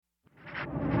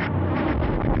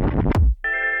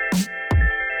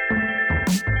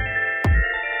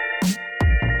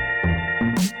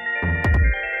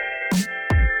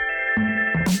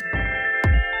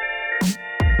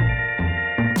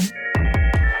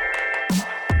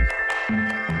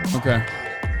Okay.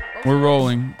 We're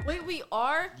rolling. Wait, we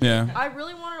are? Yeah. I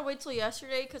really wanted to wait till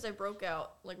yesterday because I broke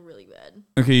out like really bad.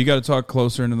 Okay, you got to talk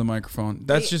closer into the microphone.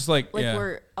 That's just like yeah.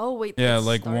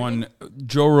 Like one.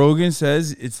 Joe Rogan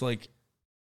says it's like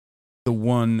the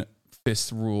one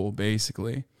fist rule,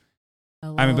 basically.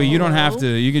 Hello? I mean, but you don't have to.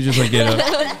 You can just like get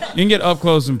up. You can get up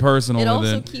close and personal It with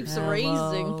also it. keeps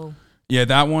raising. Yeah,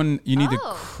 that one you need to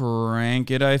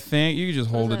crank it. I think you can just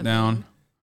hold it down. Mean?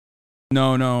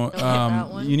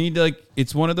 No. You need to like.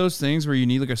 It's one of those things where you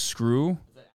need like a screw.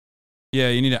 Yeah,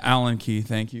 you need an Allen key.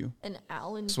 Thank you. An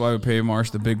Allen. That's why I would pay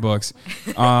Marsh the big bucks.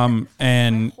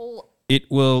 And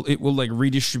it will like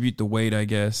redistribute the weight. I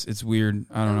guess it's weird.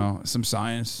 I don't know. Some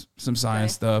science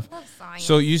stuff. Science.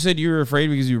 So you said you were afraid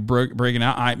because you were breaking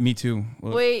out. Me too.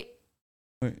 Wait,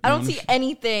 I don't see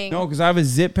anything. No, because I have a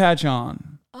zip patch on.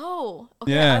 Oh,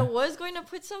 okay. Yeah. I was going to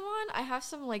put some on. I have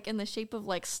some like in the shape of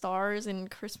like stars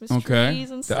and Christmas trees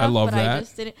and stuff. I love but that. I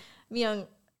just didn't. Myung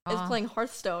is playing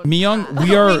Hearthstone. Myung,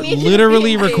 we are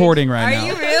literally recording right now. Are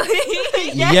you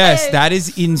really? Yes, that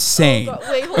is insane. Oh,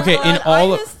 wait, hold Okay,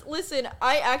 on. Listen,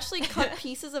 I actually cut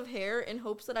pieces of hair in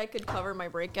hopes that I could cover my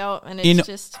breakout, and it's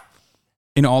just.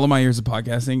 In all of my years of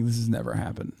podcasting, this has never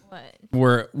happened. What?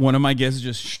 Where one of my guests is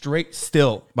just straight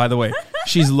still, by the way.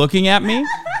 She's looking at me,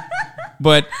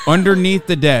 but underneath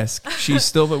the desk, she's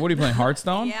still, but what are you playing,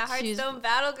 Hearthstone? Yeah, Hearthstone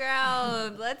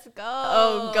Battleground. Let's go.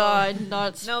 Oh, God,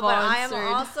 not sponsored. No, but I am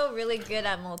also really good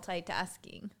at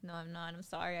multitasking. No, I'm not. I'm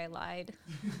sorry, I lied.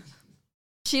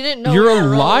 She didn't know. You're a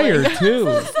liar, too.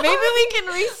 Maybe we can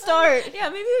restart. Yeah,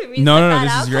 maybe we reset No, that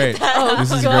this out. is great. Oh,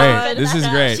 This is God. great. This is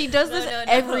great. She does this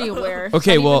everywhere.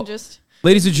 Okay, Not well, even just.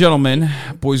 ladies and gentlemen,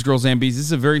 boys, girls, and bees, this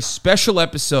is a very special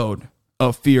episode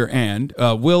of Fear and.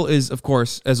 Will is, of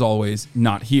course, as always,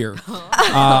 not here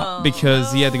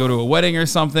because he had to go to a wedding or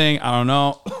something. I don't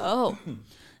know. Oh.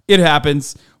 It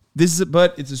happens.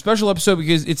 But it's a special episode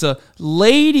because it's a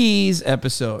ladies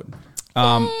episode.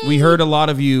 We heard a lot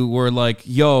of you were like,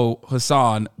 yo,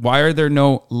 Hassan, why are there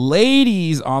no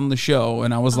ladies on the show?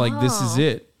 And I was like, this is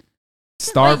it.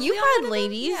 Wait, you had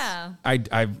ladies? Yeah.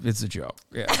 It's a joke.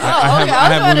 Yeah. Oh, I okay.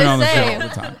 have women on the say. show all the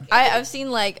time. I've seen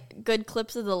like good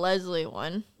clips of the Leslie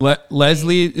one.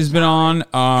 Leslie has been on.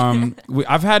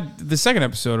 I've had the second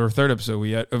episode or third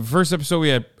episode. First episode we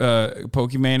had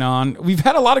Pokimane on. We've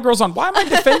had a lot of girls on. Why am I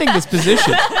defending this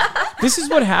position? This is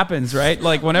what happens, right?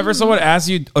 Like whenever someone asks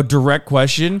you a direct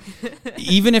question,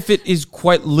 even if it is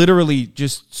quite literally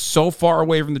just so far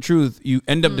away from the truth, you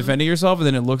end up defending yourself, and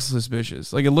then it looks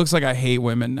suspicious. Like it looks like I hate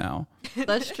women now.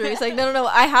 That's true. It's like, no.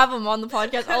 I have them on the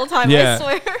podcast all the time. Yeah.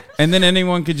 I swear. And then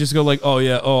anyone could just go like, oh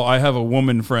yeah, oh I have a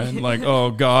woman friend. Like, oh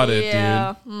got it,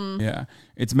 dude. Yeah,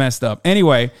 it's messed up.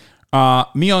 Anyway,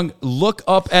 Myung, look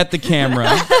up at the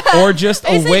camera or just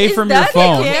away from your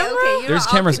phone. Okay, There's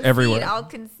cameras everywhere. I'll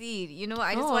concede. You know,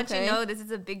 I just want you to know this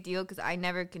is a big deal because I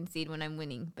never concede when I'm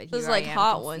winning. But Those here like I am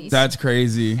hot concede. ones. That's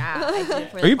crazy. Yeah, I did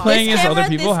it for Are the you playing podcast. against other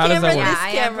people? How does that work? Yeah, I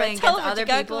am playing Tell against them other what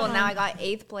you got people, going and now on. I got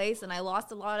 8th place, and I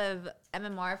lost a lot of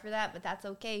MMR for that, but that's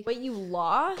okay. Wait, you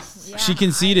lost? Yeah, She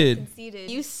conceded. I conceded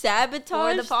You for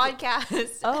sabotaged the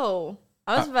podcast. Oh,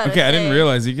 I was about to Okay, say. I didn't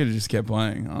realize you could have just kept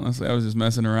playing. Honestly, I was just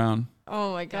messing around.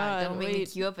 Oh my God! Don't make me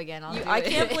wait. queue up again. I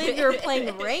can't believe you were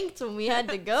playing ranked when we had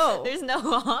to go. There's no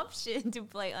option to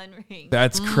play unranked.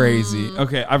 That's crazy.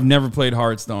 Okay, I've never played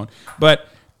Hearthstone, but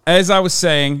as I was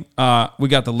saying, we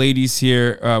got the ladies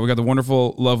here. We got the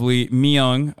wonderful, lovely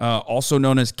Myung, also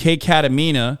known as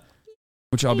Kkatamina,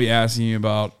 which I'll be asking you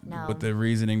about what the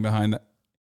reasoning behind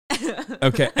that.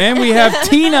 Okay, and we have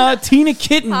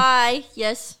TinaKitten's. Hi.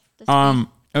 Yes. That's me.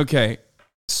 Okay,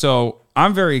 so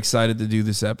I'm very excited to do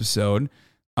this episode.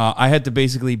 I had to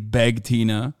basically beg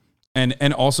Tina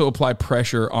and also apply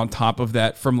pressure on top of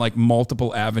that from like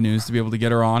multiple avenues to be able to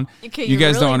get her on. Okay, you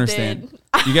guys really don't understand.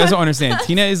 You guys don't understand.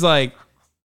 Tina is like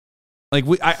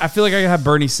I feel like I have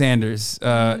Bernie Sanders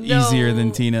easier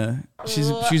than Tina. She's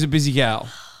a busy gal.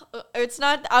 It's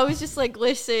not. I was just like,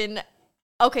 listen.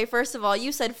 Okay, first of all,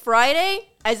 you said Friday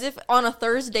as if on a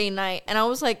Thursday night, and I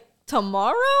was like,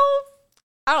 tomorrow.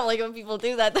 I don't like when people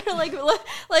do that. They're like,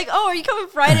 oh, are you coming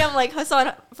Friday? I'm like,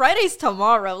 Hassan, Friday's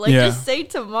tomorrow. Like, just say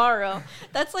tomorrow.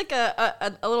 That's like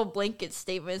a little blanket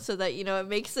statement so that, you know, it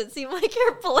makes it seem like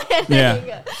you're planning.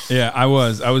 Yeah, I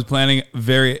was planning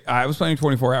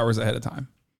 24 hours ahead of time.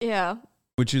 Yeah.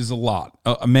 Which is a lot,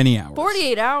 many hours.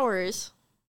 48 hours.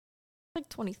 Like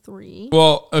 23.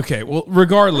 Well, okay. Well,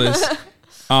 regardless,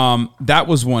 that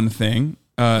was one thing.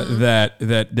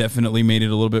 That definitely made it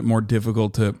a little bit more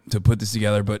difficult to put this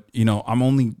together. But, you know, I'm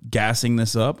only gassing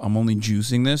this up. I'm only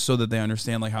juicing this so that they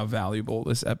understand like how valuable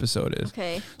this episode is.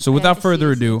 Okay. So without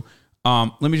further ado,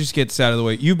 Let me just get this out of the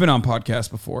way. You've been on podcasts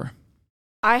before.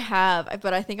 I have,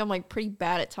 but I think I'm like pretty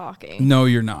bad at talking. No,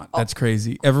 you're not. That's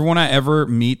crazy. Everyone I ever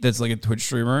meet that's like a Twitch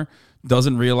streamer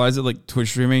doesn't realize that like Twitch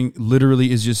streaming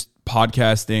literally is just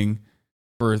podcasting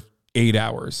for 8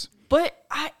 hours. But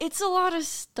it's a lot of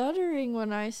stuttering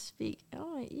when I speak.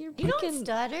 Oh, you don't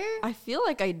stutter? I feel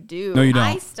like I do. No, you don't.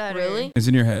 I stutter. Really? It's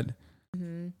in your head.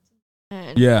 Mm-hmm.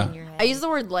 Yeah. I use the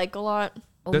word like a lot.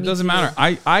 That doesn't matter.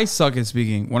 I suck at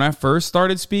speaking. When I first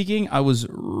started speaking, I was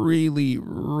really,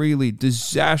 really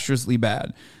disastrously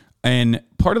bad. And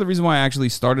part of the reason why I actually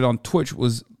started on Twitch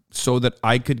was so that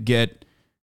I could get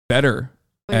better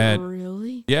at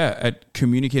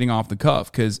communicating off the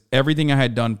cuff. Because everything I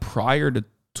had done prior to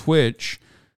Twitch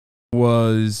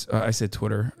was, I said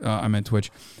Twitter, I meant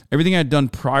Twitch. Everything I had done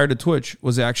prior to Twitch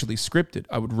was actually scripted.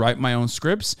 I would write my own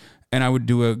scripts and I would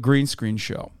do a green screen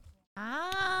show.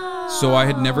 So I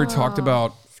had never talked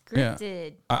about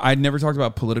scripted. Yeah, I'd never talked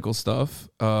about political stuff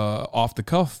off the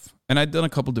cuff, and I'd done a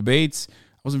couple debates.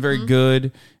 I wasn't very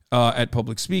good at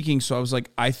public speaking, so I was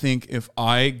like, I think if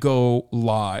I go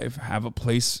live, have a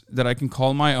place that I can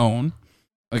call my own,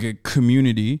 like a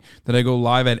community that I go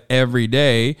live at every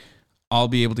day, I'll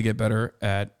be able to get better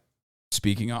at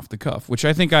speaking off the cuff, which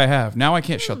I think I have. Now I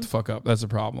can't shut the fuck up. That's a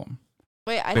problem.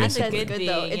 Wait, I think that's good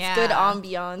though. It's good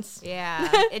ambiance. Yeah.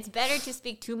 It's better to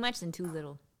speak too much than too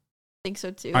little. I think so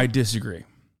too. I disagree.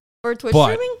 For Twitch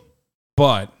streaming?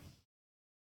 But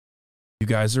you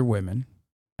guys are women.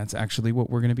 That's actually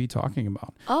what we're going to be talking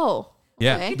about. Oh.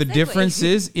 Yeah. Okay. The difference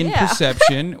is in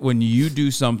perception when you do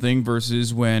something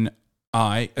versus when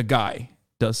a guy,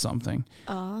 does something.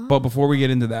 But before we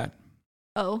get into that.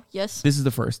 Oh, yes. This is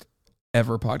the first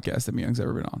ever podcast that Myung's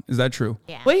ever been on. Is that true?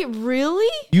 Yeah. Wait,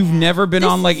 really? You've never been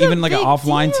on like even like an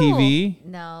offline TV?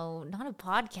 No, not a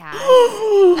podcast.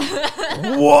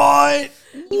 What?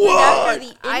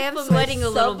 I am sweating a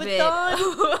little bit.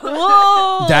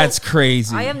 Whoa. That's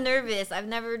crazy. I am nervous. I've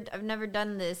never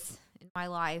done this in my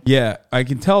life. Yeah, I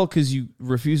can tell because you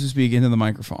refuse to speak into the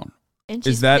microphone.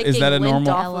 Is that a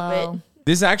normal?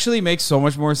 This actually makes so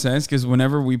much more sense because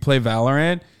whenever we play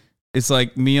Valorant, it's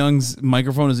like Myung's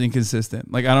microphone is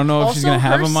inconsistent. Like I don't know if she's gonna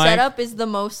have a mic. Her setup is the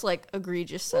most like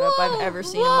egregious setup I've ever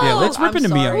seen. In my Yeah, life. let's rip into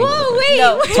Myung.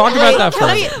 Wait, talk about that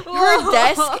first. Her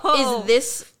desk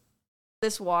is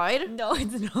this wide. No,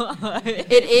 it's not.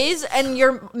 It is, and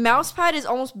your mouse pad is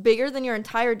almost bigger than your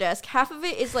entire desk. Half of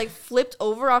it is like flipped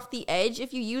over off the edge.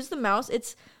 If you use the mouse,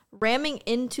 it's ramming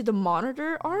into the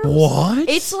monitor arms. What?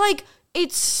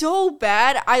 It's so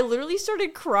bad. I literally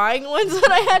started crying once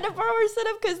when I had to borrow her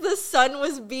setup because the sun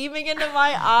was beaming into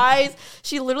my eyes.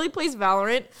 She literally plays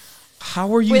Valorant.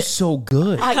 How are you so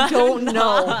good? I don't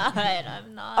know.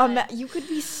 I'm not. You could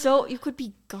be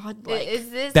godlike. Is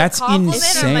this That's a compliment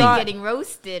insane. or like getting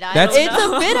roasted? It's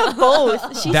a bit of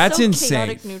both. She's That's so insane.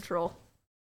 Chaotic neutral.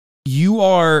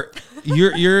 You're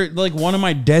like one of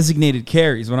my designated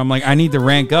carries when I'm like, I need to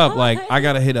rank up. Like I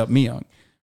gotta hit up Myung.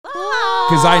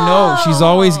 Because I know she's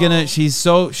always gonna. She's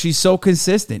so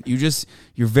consistent.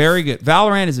 You're very good.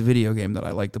 Valorant is a video game that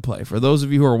I like to play. For those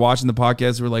of you who are watching the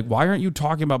podcast, who are like, why aren't you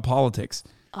talking about politics?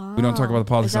 We don't talk about the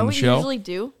politics on the show. Is that what you usually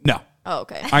do? No. Oh,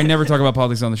 okay. I never talk about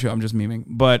politics on the show. I'm just memeing.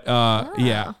 But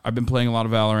yeah, I've been playing a lot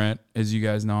of Valorant. As you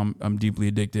guys know, I'm deeply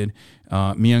addicted.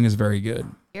 Myung is very good.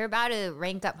 You're about to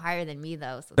rank up higher than me,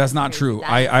 though. So that's not true.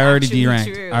 I already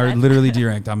deranked. I literally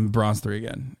deranked. I'm bronze 3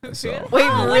 again. So wait,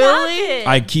 really?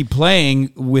 I keep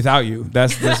playing without you.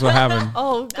 That's what happened.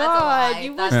 Oh God,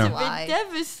 you must have been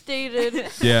devastated.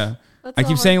 Yeah. I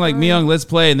keep saying like, Myung, let's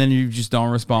play, and then you just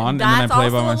don't respond, and then I play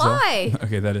by myself. Lie.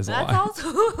 Okay, that is a lie.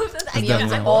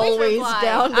 I'm always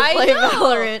down to play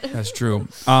Valorant. That's true.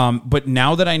 But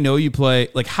now that I know you play,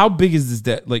 like, how big is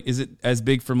this? Like, is it as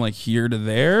big from like here to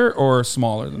there, or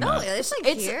smaller than that? No, it's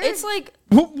like here. It's like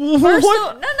what? No,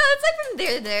 it's like from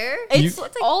there to there. It's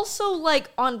like also like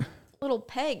on little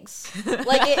pegs.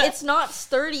 Like it's not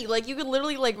sturdy. Like you could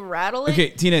literally like rattle it. Okay,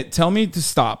 Tina, tell me to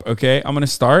stop. Okay, I'm gonna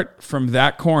start from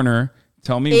that corner.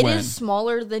 Tell me when. It is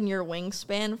smaller than your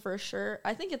wingspan for sure.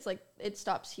 I think it's like it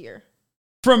stops here.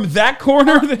 From that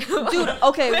corner, dude.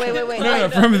 Okay, wait. No,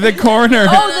 from the corner.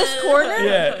 Oh, this corner.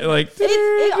 Yeah, like I would say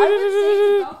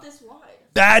it's about this wide.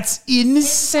 That's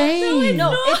insane.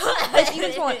 No, it's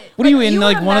even smaller. What are you in?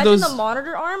 Like one of those. The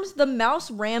monitor arms, the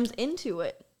mouse rams into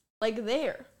it, like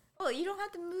there. Well, you don't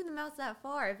have to move the mouse that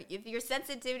far. If your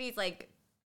sensitivity is like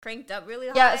cranked up really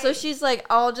high. Yeah, so she's like,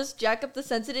 I'll just jack up the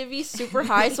sensitivity super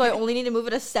high so I only need to move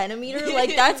it a centimeter.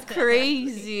 Like, that's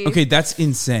crazy. Okay, that's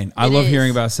insane. I love hearing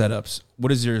about setups.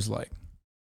 What is yours like?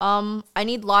 I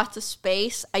need lots of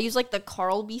space. I use like the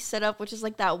Carlby setup, which is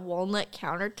like that walnut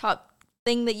countertop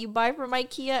thing that you buy from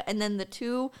IKEA, and then the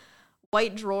 2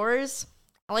 white drawers.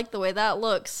 I like the way that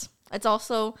looks. It's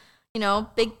also,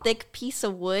 big thick piece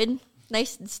of wood,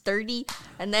 nice and sturdy,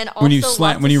 and then also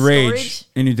when you rage storage.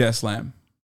 and you death slam,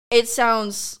 It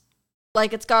sounds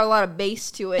like it's got a lot of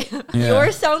bass to it. Yeah.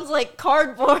 Yours sounds like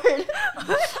cardboard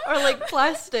or like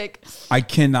plastic. I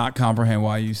cannot comprehend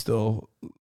why you still,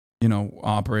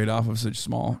 operate off of such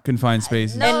small confined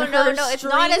spaces. No, And her it's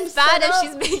not as bad as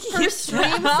she's making her it stream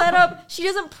sound. setup. She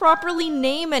doesn't properly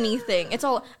name anything. It's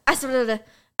all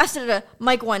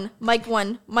mic 1, mic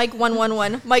 1, mic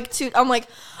 111, mic 2. I'm like,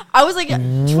 I was like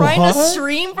trying to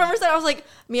stream from her side. I was like,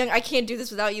 Myung, I can't do this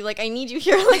without you. Like, I need you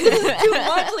here. Like, this is too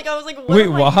much. Like, I was like, what Wait,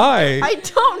 am why? I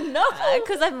don't know.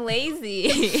 Because I'm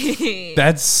lazy.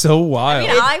 That's so wild.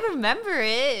 I remember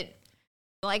it.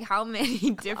 Like how many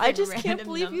different I just can't random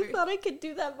believe you numbers. thought I could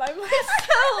do that by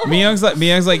myself.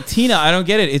 Myung's like, Tina, I don't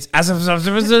get it. It's as of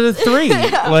 3.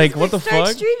 Like, what the Start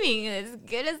fuck? streaming as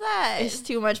good as that. It's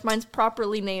too much. Mine's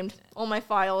properly named. All my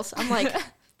files. I'm like,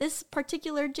 this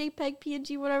particular JPEG,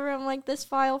 PNG, whatever. I'm like, this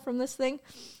file from this thing.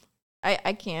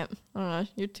 I can't. I don't know.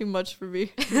 You're too much for me.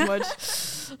 Too much.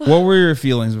 What were your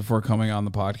feelings before coming on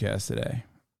the podcast today?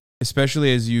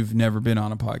 Especially as you've never been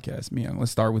on a podcast, Myung.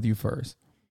 Let's start with you first.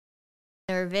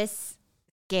 Nervous,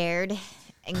 scared,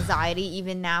 anxiety.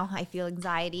 Even now, I feel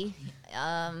anxiety.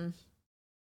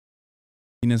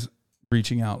 Tina's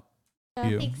reaching out to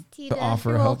you Thanks, to Tina. offer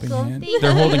a You're helping welcome. hand. Thank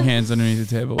They're you. holding hands underneath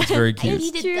the table. It's very I cute.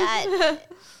 needed that.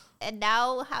 And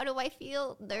now, how do I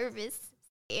feel? Nervous,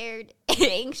 scared,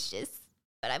 anxious.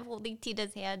 But I'm holding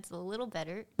Tina's hands a little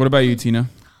better. What about you, Tina?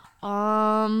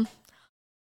 I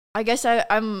guess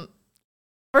I'm.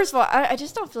 First of all, I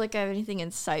just don't feel like I have anything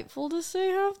insightful to say.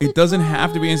 Half the It doesn't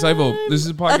have to be insightful. time. This is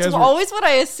a podcast. That's where- always what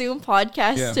I assume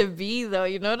podcasts Yeah. to be, though.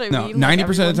 You know what I No, mean?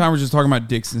 90% of the time we're just talking about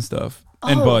dicks and stuff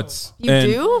and Oh, butts. You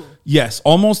And do? Yes,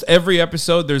 almost every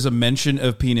episode there's a mention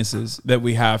of penises that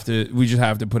we just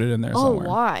have to put it in there Oh, somewhere.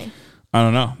 why? I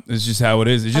don't know. It's just how it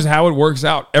is. It's just how it works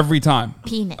out every time.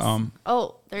 Penis.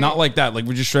 Oh, Not like that. Like,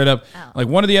 we're just straight up. Oh. Like,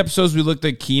 one of the episodes we looked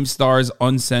at Keemstar's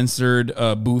uncensored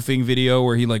boofing video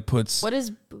where he like puts what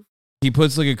is? he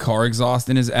puts like a car exhaust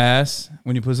in his ass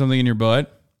when you put something in your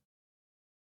butt.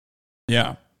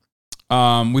 Yeah.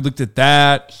 We looked at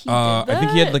that. He did I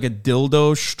think he had that? like a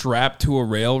dildo strapped to a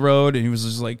railroad and he was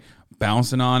just like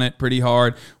bouncing on it pretty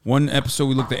hard. One episode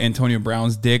we looked at Antonio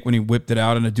Brown's dick when he whipped it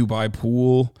out in a Dubai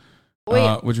pool.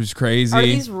 Wait, Which was crazy. are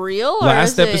these real? Or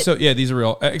Last is it- episode, yeah, these are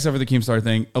real, except for the Keemstar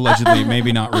thing. Allegedly,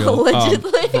 maybe not real.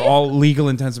 Allegedly. For all legal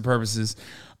intents and purposes.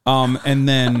 And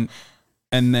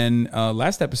then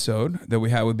last episode that we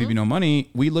had with BB No Money,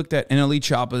 we looked at NLE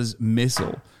Choppa's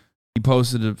missile. He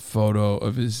posted a photo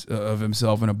of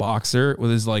himself in a boxer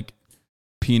with his like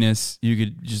penis. You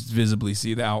could just visibly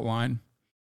see the outline.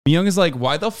 Myung is like,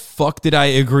 why the fuck did I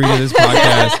agree to this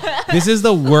podcast? This is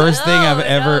the worst thing I've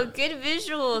ever. No, good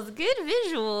visuals. Good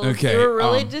visuals. Okay. You were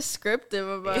really descriptive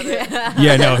about it.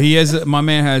 Yeah, no, he has. My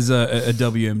man has a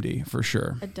WMD for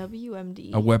sure. A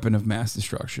WMD. A weapon of mass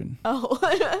destruction. Oh.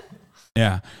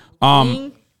 Yeah.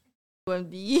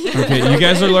 WMD. Okay, you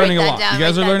guys are learning a Write that lot. down, You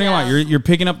guys write are that learning a lot. down. You're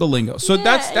picking up the lingo. So Yeah,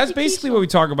 that's basically what we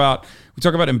talk about. We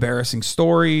talk about embarrassing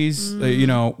stories,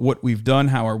 what we've done,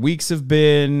 how our weeks have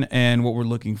been, and what we're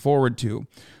looking forward to.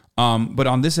 But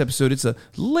on this episode, it's a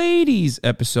ladies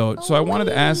episode. So I wanted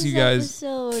to ask you guys.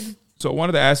 So I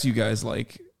wanted to ask you guys,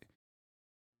 like,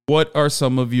 what are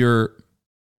some of your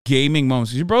gaming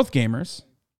moments? 'Cause you're both gamers.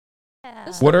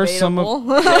 Yeah. What are some of?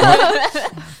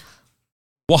 Debatable.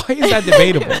 Why is that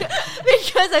debatable?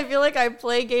 Because I feel like I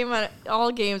play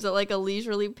all games at like a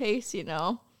leisurely pace, you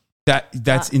know.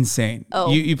 That's insane.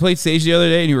 Oh. You played Sage the other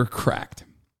day and you were cracked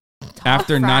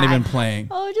after not even playing.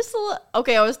 Oh, just a little.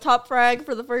 Okay, I was top frag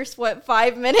for the first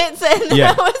 5 minutes, and then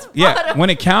Yeah, I was yeah. bottom. When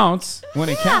it counts, and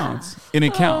it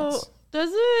counts. Oh,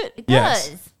 does it? It Yes,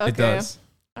 does. it Okay. does.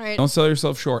 All right. Don't sell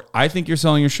yourself short. I think you're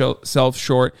selling yourself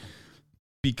short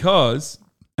because,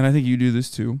 and I think you do this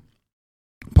too,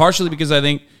 partially because I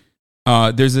think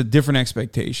there's a different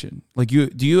expectation. Like, do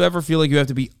you ever feel like you have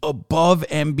to be above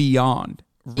and beyond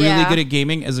really Yeah. good at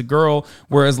gaming as a girl,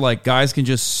 whereas like guys can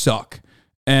just suck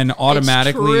and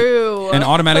automatically true.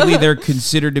 they're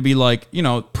considered to be like,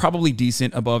 probably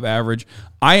decent, above average.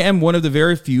 I am one of the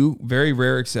very few, very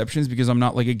rare exceptions because I'm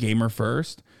not like a gamer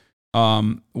first,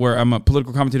 where I'm a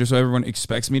political commentator, so everyone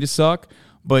expects me to suck.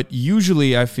 But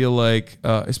usually I feel like,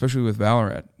 especially with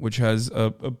Valorant, which has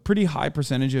a pretty high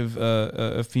percentage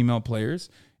of female players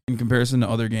in comparison to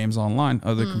other games online,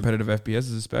 other competitive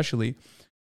FPSs especially,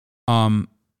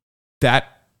 that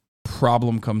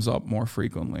problem comes up more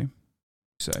frequently,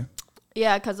 say.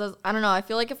 Yeah, because I don't know. I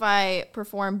feel like if I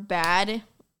perform bad,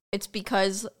 it's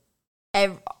because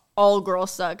all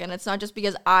girls suck. And it's not just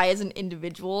because I, as an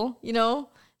individual,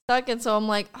 suck. And so I'm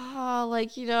like,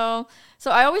 So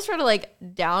I always try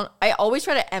to I always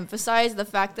try to emphasize the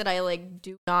fact that I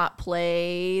do not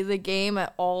play the game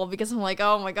at all, because I'm like,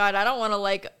 oh my God, I don't want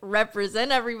to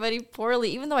represent everybody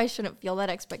poorly, even though I shouldn't feel that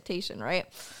expectation, right?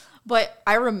 But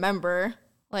I remember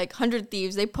 100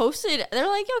 Thieves, they posted, they're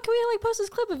like, yo, can we post this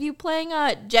clip of you playing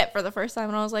Jet for the first time?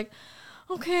 And I was like,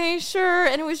 okay, sure.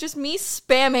 And it was just me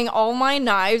spamming all my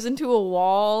knives into a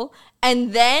wall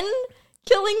and then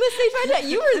killing the stage by Jet.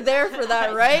 You were there for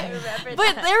that, right?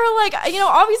 But they were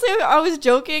obviously I was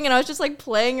joking and I was just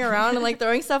playing around and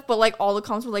throwing stuff, but all the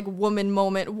comments were woman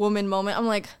moment, woman moment. I'm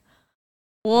like,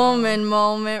 woman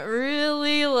moment,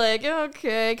 really?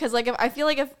 Okay. Because I feel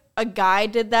like if a guy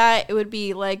did that, it would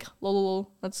be lol,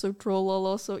 that's so troll,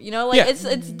 lol. So it's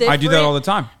different. I do that all the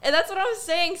time, and that's what I was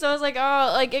saying. So I was like,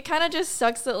 oh, it kind of just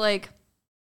sucks that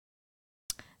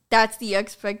that's the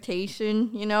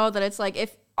expectation, that it's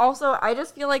if also I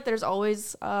just feel like there's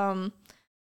always I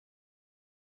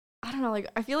don't know,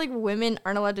 I feel like women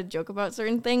aren't allowed to joke about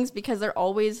certain things because they're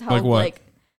always held what?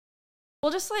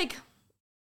 Well, just I'm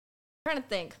trying to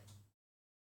think.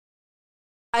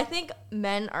 I think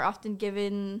men are often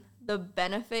given the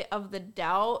benefit of the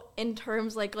doubt in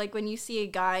terms like when you see a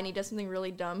guy and he does something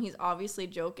really dumb, he's obviously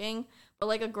joking, but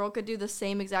a girl could do the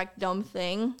same exact dumb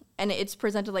thing and it's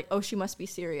presented oh, she must be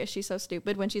serious, she's so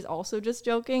stupid, when she's also just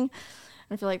joking. And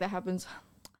I feel like that happens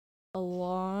a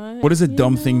lot. What is a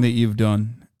dumb thing that you've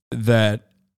done that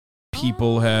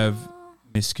people have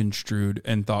misconstrued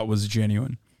and thought was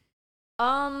genuine?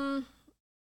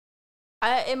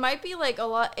 It might be a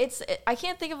lot. I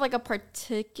can't think of a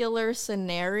particular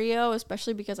scenario,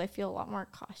 especially because I feel a lot more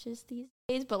cautious these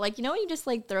days. But when you just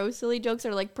throw silly jokes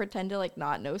or pretend to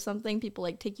not know something, people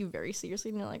take you very seriously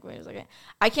and you're like, wait a second.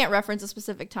 I can't reference a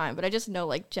specific time, but I just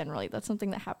know generally that's something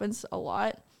that happens a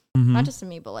lot. Mm-hmm. Not just to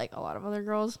me, but a lot of other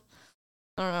girls.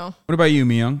 I don't know. What about you,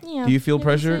 Myung? Yeah, do you feel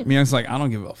pressure? Myung's I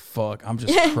don't give a fuck. I'm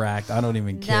just cracked. I don't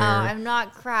even care. No, I'm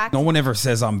not cracked. No one ever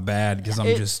says I'm bad because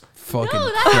I'm just fucking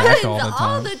that cracked happens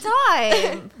all the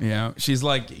time. Yeah. She's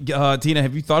like, Tina,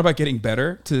 have you thought about getting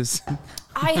better to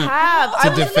I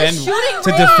have.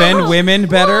 defend women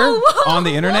better on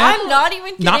the internet? I'm not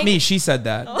even kidding. Not me. She said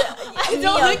that.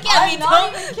 Don't look at me.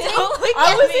 Don't look at me.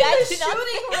 I was in the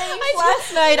shooting range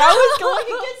last night. I was going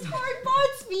against hard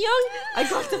bots, Myung. I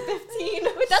got to 15.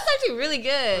 That's actually really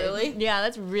good. Really? Yeah,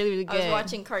 that's really, really good. I was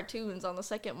watching cartoons on the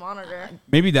second monitor.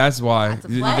 Maybe that's why.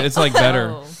 It's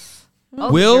better. Oh,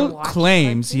 Will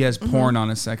claims he has porn on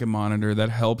his second monitor that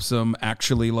helps him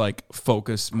actually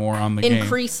focus more on the game.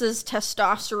 Increases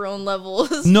testosterone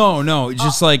levels. No,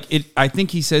 just it. I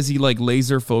think he says he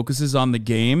laser focuses on the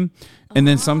game, and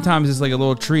then sometimes it's a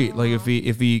little treat. If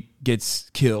he gets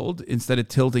killed, instead of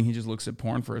tilting, he just looks at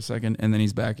porn for a second and then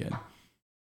he's back in.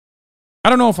 I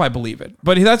don't know if I believe it,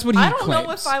 but that's what he claims. I don't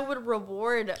know if I would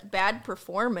reward bad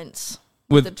performance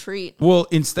with a treat. Well,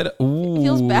 instead of...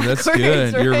 Ooh, that's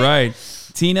good. Right? You're right.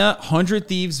 Tina, 100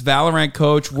 Thieves Valorant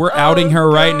coach. We're outing her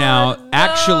right now. No.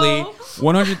 Actually,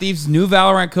 100 Thieves new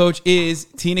Valorant coach is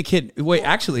Tina Kitten. Wait,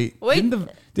 didn't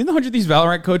the 100 Thieves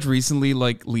Valorant coach recently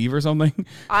leave or something?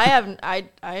 I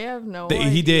have no idea.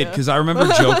 He did, because I remember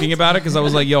joking about it, because I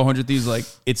was like, yo, 100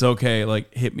 Thieves, it's okay.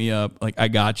 Hit me up. I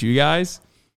got you guys.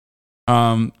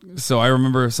 So I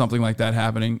remember something like that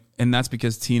happening, and that's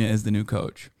because Tina is the new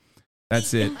coach.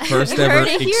 That's it. First ever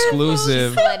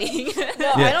exclusive. No,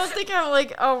 yeah. I don't think I'm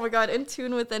oh my God, in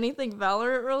tune with anything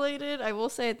Valorant related. I will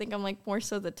say I think I'm more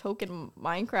so the token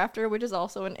Minecrafter, which is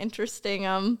also an interesting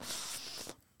and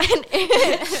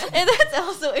that's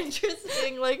also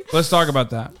interesting. Let's talk about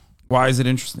that. Why is it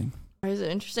interesting? Why is it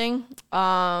interesting?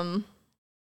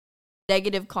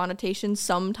 Negative connotations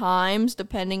sometimes,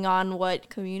 depending on what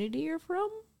community you're from.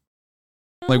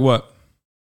 Like what?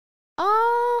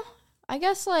 I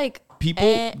guess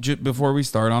people. Before we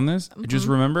start on this, just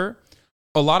remember,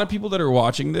 a lot of people that are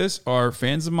watching this are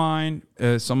fans of mine.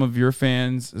 Some of your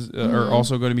fans are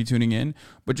also going to be tuning in,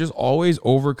 but just always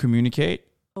over communicate.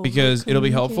 Because it'll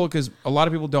be helpful, because a lot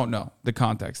of people don't know the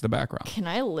context, the background. Can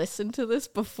I listen to this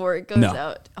before it goes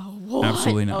out? Oh, what?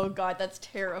 Absolutely not. Oh, God, that's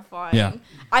terrifying. Yeah.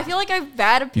 I feel like I have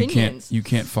bad opinions. You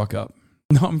can't fuck up.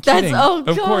 No, I'm kidding.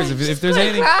 Of course, if there's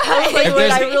anything...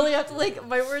 I really have to,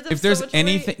 my words have if there's so much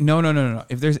anything... No.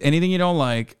 If there's anything you don't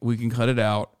like, we can cut it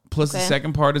out. Plus, the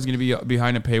second part is going to be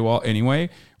behind a paywall anyway,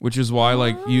 which is why,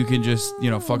 you can just,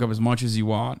 fuck up as much as you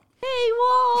want.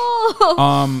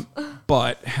 Paywall!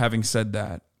 But having said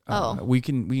that, we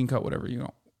can cut whatever you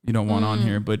you don't want on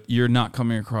here, but you're not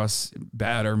coming across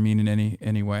bad or mean in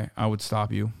any way. I would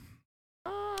stop you.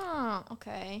 Oh,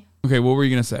 okay. Okay, what were you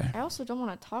gonna say? I also don't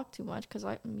want to talk too much because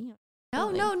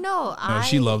No. No,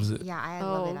 she loves it. Yeah, I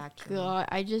love it actually. God,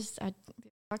 I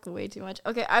talk way too much.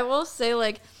 Okay, I will say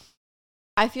like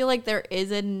I feel like there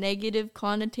is a negative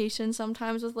connotation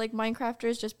sometimes with like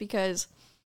Minecrafters just because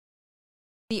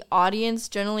the audience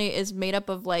generally is made up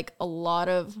of like a lot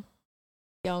of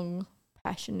young,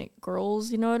 passionate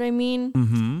girls, you know what I mean?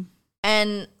 Mm-hmm.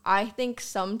 And I think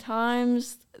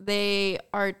sometimes they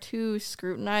are too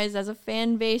scrutinized as a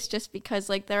fan base just because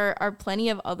like there are plenty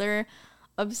of other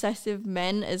obsessive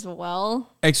men as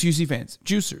well. XQC fans,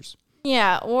 juicers.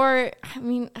 Yeah, or I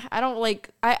mean, I don't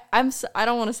like I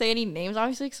don't want to say any names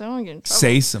obviously because I don't want to get in trouble.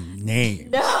 Say some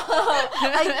names. No,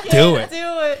 I can't Do it.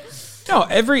 Do it. No,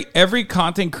 every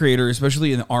content creator,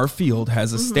 especially in our field,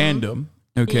 has a stand-up.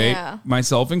 Okay, Yeah.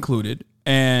 myself included,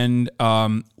 and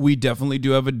we definitely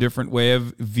do have a different way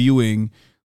of viewing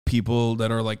people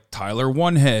that are like Tyler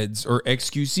Oneheads or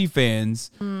XQC fans,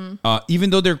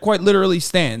 even though they're quite literally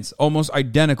stands, almost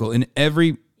identical in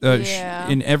every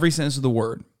in every sense of the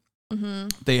word.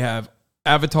 They have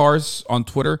avatars on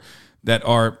Twitter that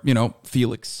are,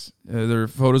 Felix. They're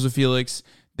photos of Felix.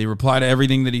 They reply to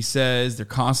everything that he says. They're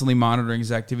constantly monitoring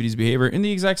his activities, behavior in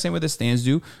the exact same way that stands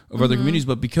do of other communities.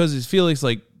 But because it's Felix,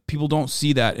 like people don't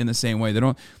see that in the same way. They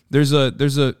don't. There's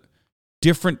a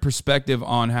different perspective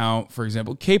on how, for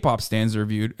example, K-pop stands are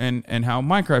viewed and how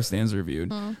Minecraft stands are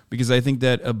viewed. Because I think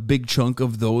that a big chunk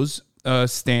of those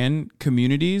stan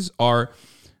communities are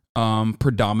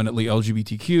predominantly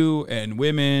LGBTQ and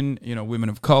women, women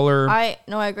of color. I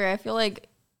agree. I feel like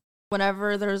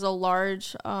whenever there's a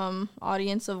large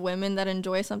audience of women that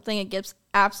enjoy something, it gets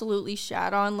absolutely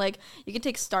shat on. Like you could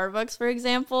take Starbucks for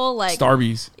example, like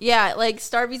Starbies. Yeah, like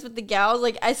Starbies with the gals.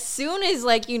 Like as soon as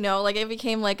like it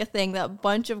became like a thing that a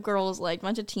bunch of girls like,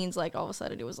 bunch of teens like all of a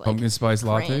sudden it was like pumpkin spice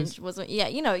lattes.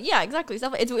 Exactly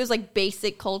stuff. It was like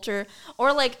basic culture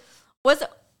or like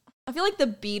I feel like the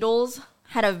Beatles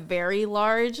had a very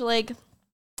large like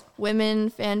women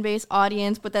fan base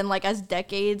audience, but then like as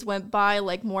decades went by,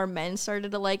 like more men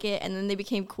started to like it, and then they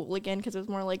became cool again because it was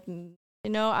more like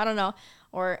I don't know,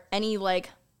 or any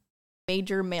like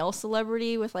major male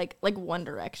celebrity with like One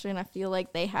Direction. I feel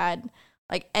like they had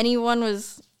like anyone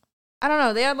was I don't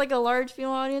know, they had like a large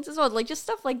female audience as well, like just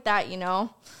stuff like that.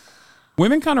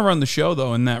 Women kind of run the show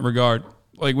though in that regard.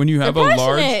 Like when you have They're a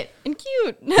large and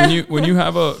cute, when you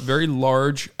have a very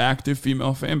large active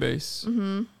female fan base,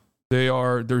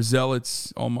 they're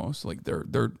zealots almost, like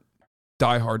they're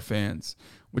diehard fans,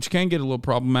 which can get a little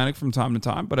problematic from time to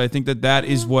time. But I think that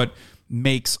is what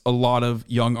makes a lot of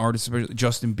young artists, especially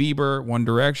Justin Bieber, One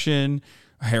Direction,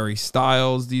 Harry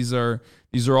Styles. These are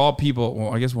all people.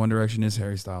 Well, I guess One Direction is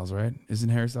Harry Styles, right? Isn't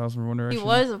Harry Styles from One Direction? He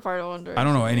was a part of One Direction. I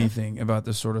don't know anything about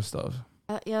this sort of stuff.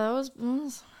 That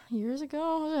was years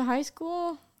ago. Was it high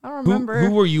school? I don't remember.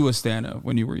 Who were you a stan of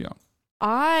when you were young?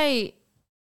 I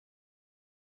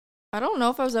don't know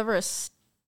if I was ever a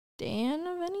stan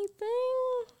of anything.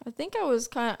 I think I was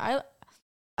I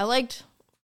liked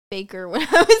Baker when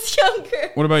I was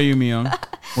younger. What about you, Myung?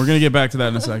 We're gonna get back to that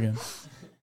in a second.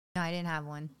 No, I didn't have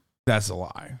one. That's a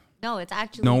lie. No, it's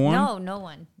actually no one. No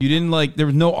one. You didn't like. There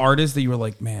was no artist that you were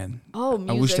like, man. Oh,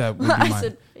 music. I wish that would be I mine.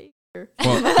 said Baker.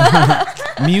 Well,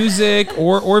 music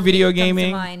or video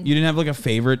gaming. mind. You didn't have like a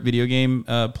favorite video game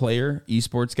player,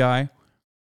 esports guy.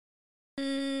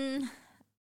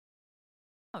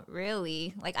 Not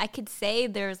really. Like I could say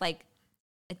there's like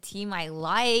a team I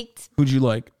liked. Who'd you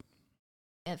like?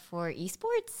 For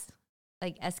esports,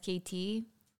 like SKT.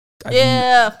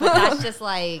 Yeah, But that's just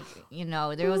like,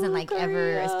 there wasn't like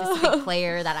ever a specific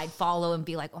player that I'd follow and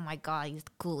be like, oh my God, he's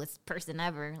the coolest person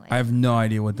ever. Like, I have no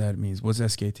idea what that means. What's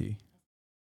SKT?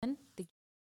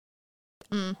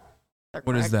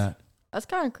 What is that? That's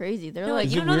kind of crazy. They're No, like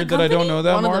Is you it don't know the weird that I don't know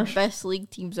that, one of Marsh? the best league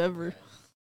teams ever.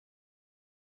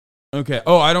 Okay.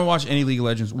 Oh, I don't watch any League of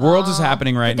Legends. Worlds is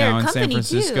happening right they're now a in San company,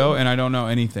 Francisco, too. and I don't know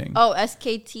anything. Oh,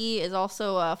 SKT is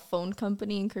also a phone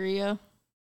company in Korea.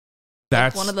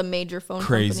 That's One of the major phone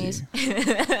crazy,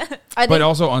 companies. but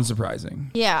also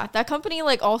unsurprising. Yeah, that company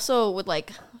like also would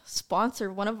like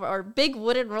sponsor one of our big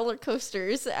wooden roller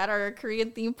coasters at our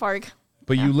Korean theme park.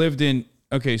 But you lived in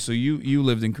so you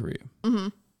lived in Korea. Mm-hmm.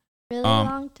 Really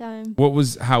long time.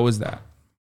 How was that?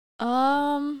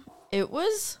 It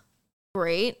was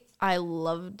great. I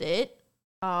loved it.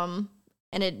 And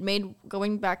it made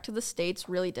going back to the States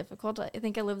really difficult. I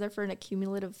think I lived there for an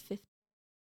accumulative 15.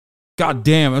 God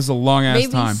damn, that's a long ass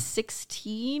Maybe time.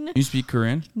 16. You speak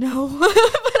Korean? No.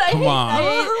 But Come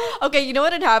on. okay, you know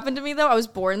what had happened to me though? I was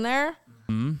born there.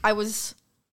 Mm-hmm. I was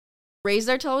raised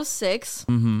there till I was 6.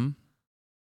 Mm-hmm.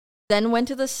 Then went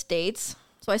to the States.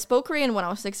 So I spoke Korean when I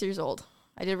was 6 years old.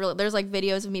 There's like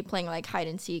videos of me playing like hide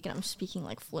and seek, and I'm speaking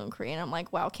like fluent Korean. I'm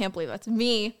like, wow, can't believe that's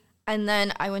me. And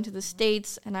then I went to the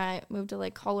States and I moved to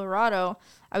like Colorado.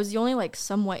 I was the only like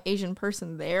somewhat Asian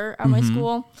person there at my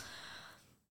school.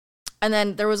 And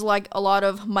then there was like a lot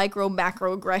of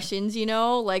macro aggressions, you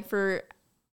know, like for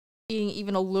being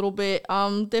even a little bit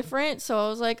different. So I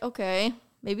was like, okay,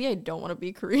 maybe I don't want to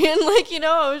be Korean. Like, you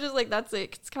know, I was just like, that's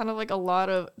it. It's kind of like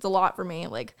it's a lot for me.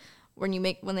 Like when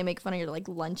they make fun of your like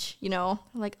lunch, you know,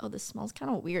 I'm like, oh, this smells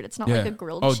kind of weird. It's not like a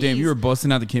grilled cheese. Oh, damn, you were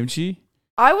busting out the kimchi?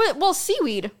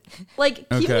 Seaweed. Like,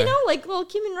 you know, like little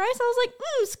cumin rice. I was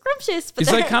like, scrumptious. But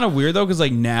it's like kind of weird though, because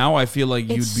like now I feel like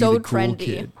you'd be so the cool trendy.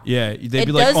 kid. Yeah, they'd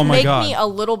be like, oh my God. It does make me a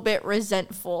little bit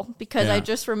resentful because I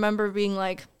just remember being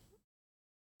like,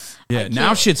 yeah,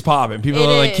 now shit's popping. People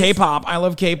are like, K-pop, I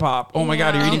love K-pop. Oh my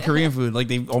God, you're eating Korean food. Like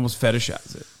they almost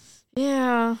fetishize it.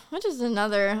 Yeah, which is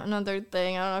another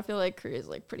thing. I don't know. I feel like Korea is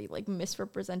like pretty like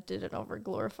misrepresented and over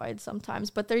glorified sometimes,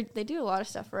 but they do a lot of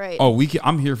stuff right. Oh,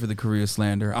 I'm here for the Korea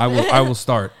slander. I will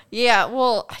start. Yeah,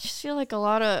 well, I just feel like there's a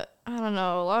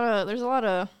lot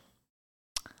of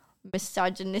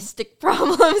misogynistic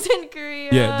problems in Korea.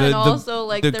 Yeah, and also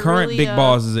like the current really, big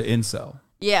boss is an incel.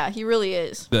 Yeah, he really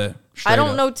is. I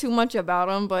don't know too much about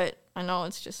him, but I know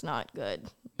it's just not good.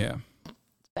 Yeah,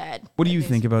 it's bad. What do you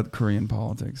think about Korean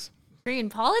politics? Korean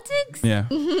politics? Yeah.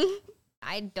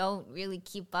 I don't really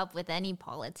keep up with any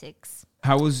politics.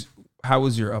 How was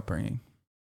your upbringing?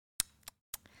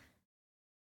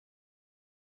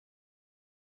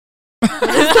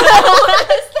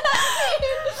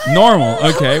 Normal.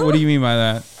 Okay. What do you mean by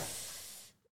that?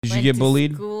 Did you get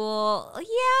bullied? School.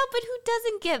 Yeah, but who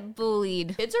doesn't get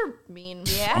bullied? Kids are mean.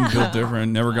 Yeah. I'm built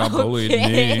different. Never got bullied.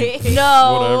 Me.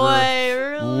 No Whatever. way.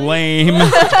 Really?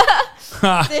 Lame.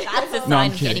 That's a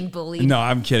sign of getting bullied. No,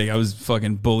 I'm kidding. I was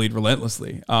fucking bullied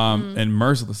relentlessly, and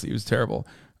mercilessly. It was terrible.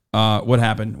 What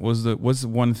happened? What's the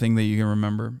one thing that you can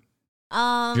remember?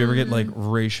 Did you ever get like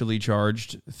racially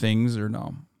charged things or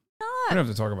no? I don't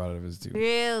have to talk about it if it's too.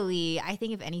 Really? I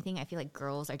think if anything, I feel like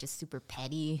girls are just super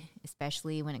petty,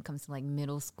 especially when it comes to like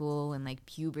middle school and like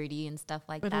puberty and stuff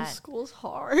like that. Middle school's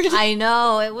hard. I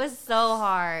know. It was so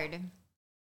hard.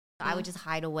 I would just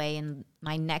hide away in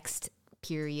my next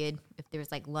period if there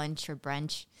was like lunch or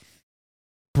brunch.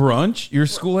 Brunch? Your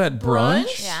school had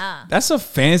brunch? Yeah. That's a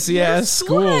fancy ass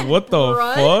school. What the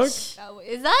fuck? Oh,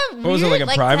 is that weird? Was it like a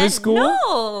private school?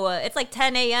 No, it's like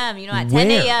 10 a.m. You know, at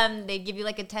 10 a.m. they give you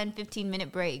like a 10,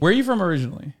 15-minute break. Where are you from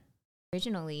originally?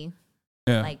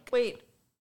 Yeah. Like wait, you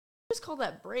just called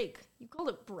that break? You called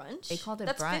it brunch? They called it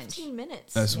That's brunch. 15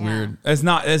 minutes. That's weird. That's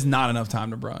not enough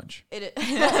time to brunch. It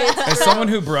is. As someone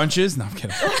who brunches, no, I'm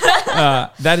kidding.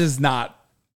 That is not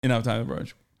enough time to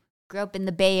brunch. Grew up in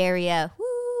the Bay Area.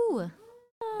 Woo!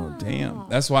 Oh damn!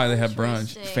 That's why they have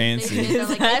brunch. Fancy. They're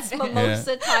like, that's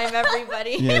mimosa time,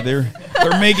 everybody. Yeah, they're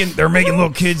making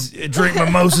little kids drink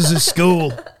mimosas at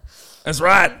school. That's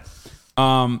right.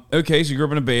 Okay, so you grew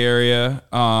up in the Bay Area.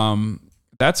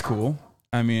 That's cool.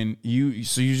 I mean, you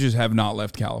just have not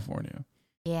left California.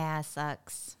 Yeah,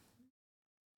 sucks.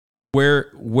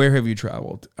 Where have you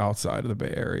traveled outside of the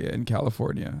Bay Area in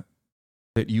California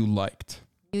that you liked?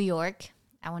 New York.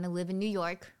 I want to live in New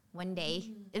York one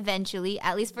day, eventually,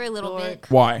 at least for a little bit.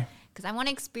 Why? Because I want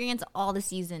to experience all the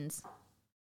seasons.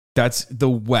 That's the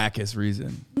wackest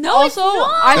reason. No, also, it's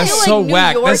not. I That's feel like so New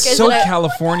whack. York That's so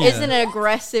California. Is an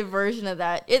aggressive version of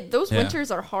that. Those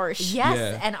winters are harsh.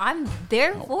 Yes, and I'm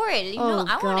there for it. You know,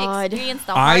 I want to experience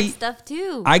the hard stuff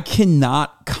too. I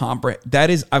cannot comprehend. That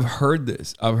is, I've heard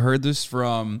this. I've heard this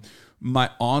from my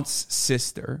aunt's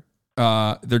sister.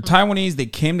 They're Taiwanese. They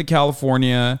came to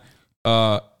California,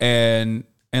 and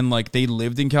like they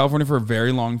lived in California for a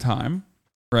very long time,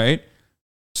 right?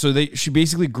 So she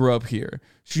basically grew up here.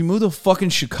 She moved to fucking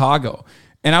Chicago.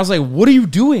 And I was like, what are you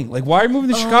doing? Like, why are you moving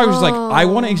to Chicago? She's like, I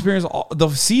want to experience all the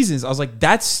seasons. I was like,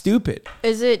 that's stupid.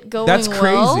 Is it going That's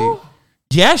crazy. well?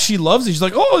 Yeah, she loves it. She's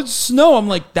like, oh, it's snow. I'm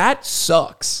like, that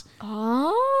sucks.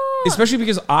 Oh. Especially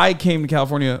because I came to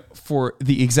California for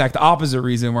the exact opposite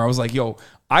reason where I was like, yo,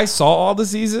 I saw all the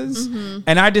seasons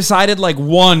and I decided like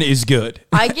one is good.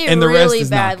 I get and the rest really is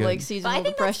bad not like good. seasonal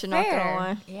depression, not gonna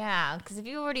lie. Yeah, because if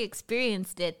you already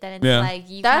experienced it, then it's Yeah. like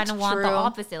you That's kind of want the true.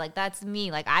 opposite. Like that's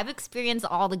me. Like I've experienced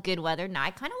all the good weather. Now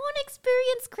I kind of want to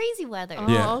experience crazy weather.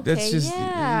 Yeah, okay, that's just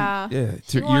yeah.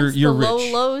 You're wants you're the rich.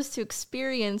 low lows to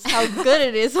experience how good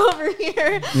it is over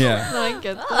here. Yeah. I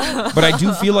get that. But I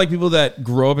do feel like people that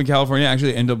grow up in California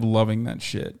actually end up loving that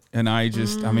shit. And I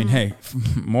just, I mean, hey,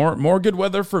 more good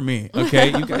weather together for me.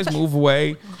 Okay, you guys move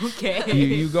away. Okay.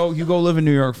 You go live in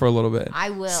New York for a little bit. I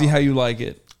will. See how you like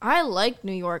it. I like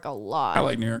New York a lot. I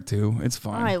like New York too. It's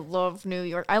fun. I love New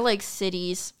York. I like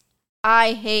cities.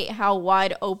 I hate how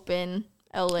wide open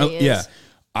LA is. Yeah.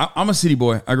 I'm a city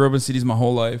boy. I grew up in cities my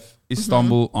whole life.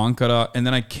 Istanbul, Ankara. And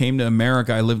then I came to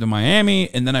America. I lived in Miami.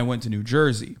 And then I went to New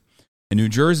Jersey. And New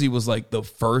Jersey was like the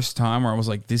first time where I was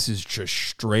like, this is just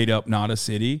straight up not a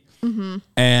city.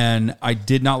 And I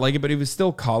did not like it. But it was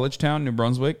still college town, New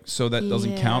Brunswick. So that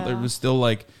doesn't count. It was still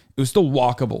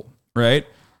walkable. Right.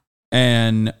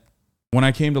 And when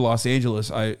I came to Los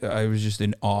Angeles, I was just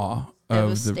in awe.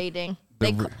 Devastating.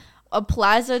 A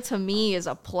plaza to me is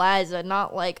a plaza,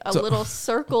 not like a little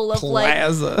circle of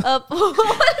plaza.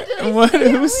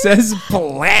 Who says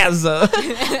plaza?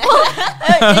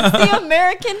 It's the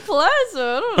American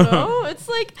plaza. I don't know. It's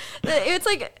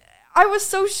like I was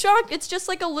so shocked. It's just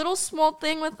like a little small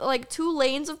thing with like 2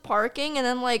 lanes of parking and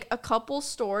then like a couple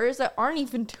stores that aren't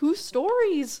even 2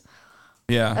 stories.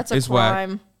 Yeah, that's a crime.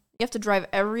 Whack. You have to drive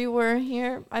everywhere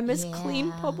here. I miss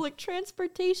clean public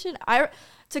transportation.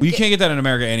 You can't get that in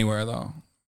America anywhere, though.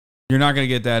 You're not going to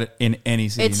get that in any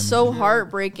city. It's so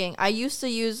heartbreaking. I used to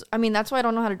use... I mean, that's why I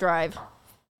don't know how to drive.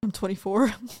 I'm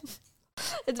 24.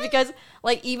 It's because,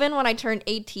 like, even when I turned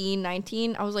 18,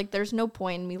 19, I was like, there's no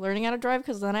point in me learning how to drive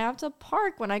because then I have to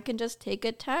park when I can just take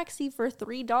a taxi for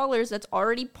 $3 that's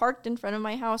already parked in front of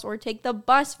my house or take the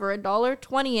bus for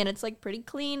 $1.20 and it's, like, pretty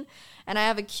clean. And I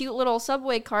have a cute little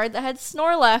subway card that had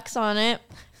Snorlax on it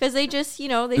because they just,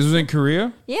 This was in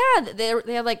Korea? Yeah.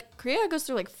 They have, like, Korea goes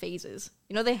through, like, phases.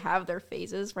 They have their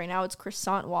phases. Right now it's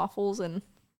croissant waffles and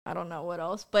I don't know what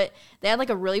else, but they had like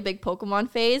a really big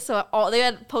Pokemon phase. So they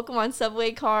had Pokemon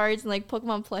subway cards and like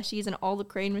Pokemon plushies and all the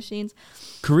crane machines.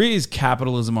 Korea is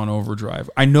capitalism on overdrive.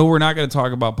 I know we're not going to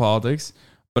talk about politics,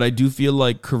 but I do feel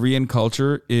like Korean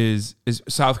culture is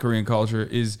South Korean culture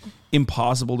is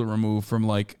impossible to remove from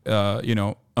like,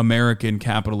 American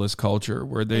capitalist culture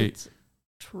where they. It's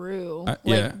true.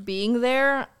 Yeah. Being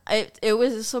there, it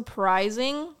was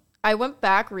surprising. I went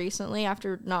back recently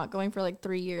after not going for like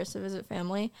 3 years to visit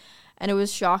family, and it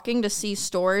was shocking to see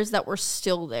stores that were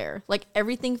still there. Like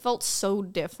everything felt so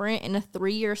different in a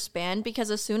 3-year span because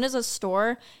as soon as a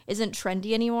store isn't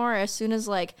trendy anymore, as soon as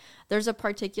like there's a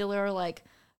particular like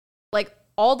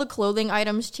all the clothing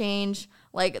items change,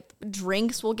 like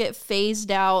drinks will get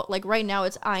phased out. Like right now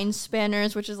it's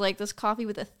Einspanners, which is like this coffee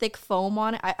with a thick foam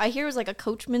on it. I hear it was like a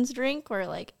Coachman's drink where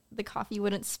like the coffee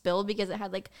wouldn't spill because it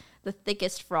had like the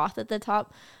thickest froth at the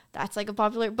top. That's like a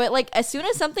popular, but like as soon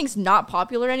as something's not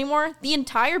popular anymore, the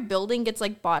entire building gets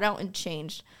like bought out and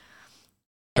changed.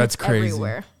 And that's crazy.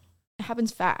 Everywhere. It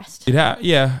happens fast.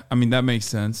 Yeah. I mean that makes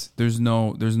sense. There's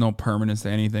no permanence to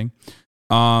anything.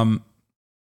 I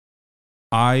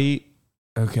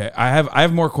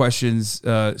have more questions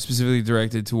specifically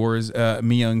directed towards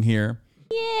Myung here.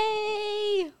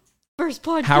 Yay! First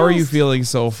podcast. How are you feeling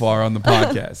so far on the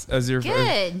podcast? As your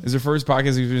first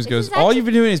podcast, you just goes. All you've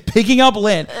been doing is picking up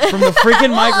lint from the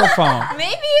freaking microphone.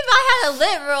 Maybe if I had a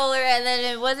lint roller and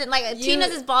then it wasn't like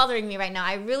Tina's is bothering me right now.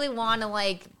 I really want to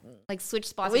like switch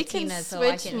spots with Tina. We can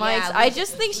switch mics. Yeah, I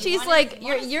just think she's like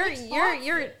you're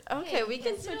okay. We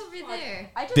can switch over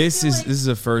there. This is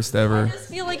a first ever.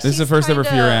 This is the first ever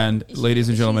Fear and, ladies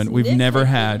and gentlemen. We've never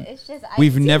had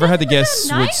the guests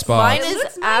switch spots. Mine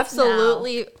is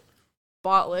absolutely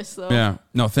spotless though. Yeah.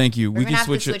 No, thank you. We can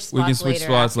switch it. We can switch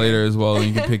spots later as well. And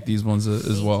you can pick these ones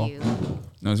as well.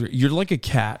 No, you're like a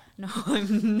cat. No,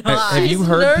 I'm not. Have you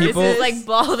heard people? This is like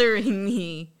bothering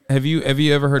me. Have you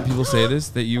ever heard people say this,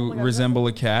 that you resemble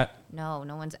a cat? No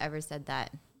one's ever said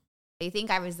that. They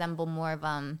think I resemble more of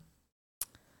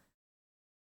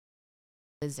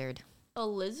lizard. A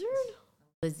lizard?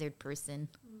 Lizard person.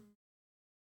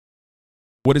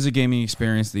 What is a gaming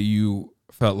experience that you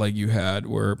felt like you had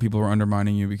where people were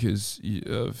undermining you because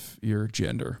of your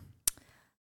gender?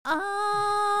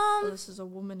 This is a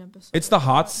woman episode. It's the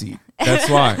hot seat. That's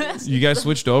why. You guys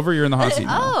switched over? You're in the hot seat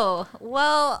now. Oh,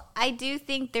 well, I do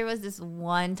think there was this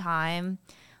one time,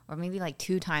 or maybe like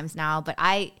 2 times now, but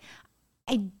I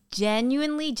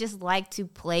genuinely just like to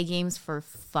play games for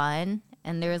fun.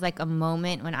 And there was like a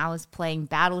moment when I was playing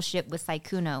Battleship with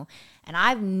Saikuno, and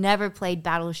I've never played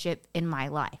Battleship in my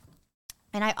life.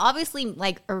 And I obviously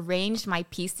like arranged my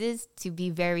pieces to be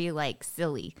very like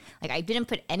silly. Like I didn't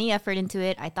put any effort into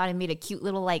it. I thought I made a cute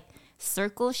little like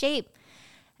circle shape.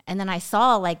 And then I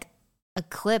saw like a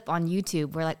clip on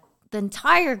YouTube where like the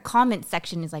entire comment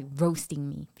section is like roasting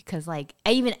me because like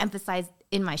I even emphasized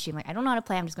in my stream, like I don't know how to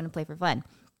play. I'm just going to play for fun.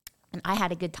 And I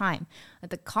had a good time.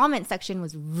 But the comment section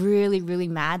was really, really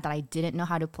mad that I didn't know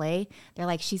how to play. They're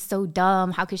like, she's so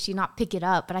dumb. How could she not pick it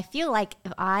up? But I feel like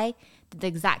if I did the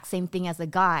exact same thing as a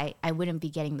guy, I wouldn't be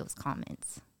getting those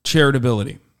comments.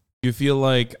 Charitability. You feel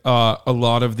like a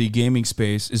lot of the gaming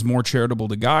space is more charitable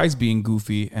to guys being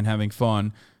goofy and having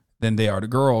fun than they are to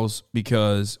girls,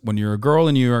 because when you're a girl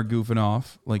and you are goofing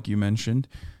off, like you mentioned,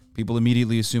 people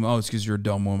immediately assume, oh, it's because you're a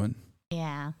dumb woman.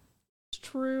 Yeah.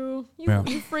 True.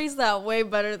 You phrased that way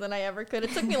better than I ever could.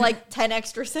 It took me like 10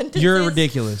 extra sentences. You're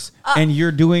ridiculous. And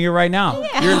you're doing it right now.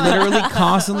 Yeah. You're literally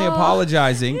constantly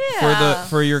apologizing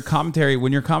for your commentary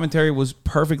when your commentary was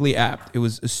perfectly apt. It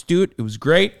was astute. It was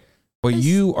great. But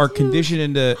you are conditioned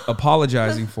into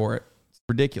apologizing for it. It's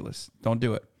ridiculous. Don't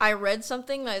do it. I read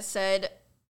something that said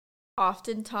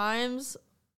oftentimes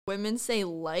women say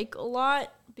like a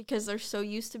lot because they're so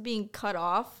used to being cut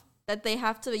off that they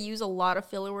have to use a lot of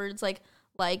filler words like,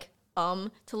 to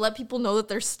let people know that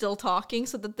they're still talking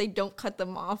so that they don't cut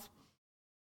them off.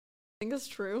 I think that's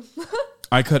true.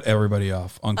 I cut everybody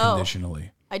off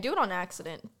unconditionally. I do it on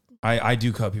accident. I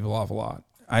do cut people off a lot.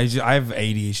 I have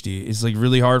ADHD. It's like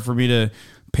really hard for me to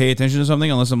pay attention to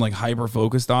something unless I'm like hyper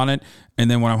focused on it.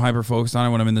 And then when I'm hyper focused on it,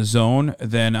 when I'm in the zone,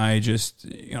 then I just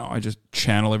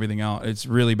channel everything out. It's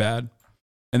really bad.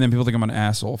 And then people think I'm an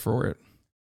asshole for it.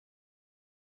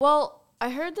 Well,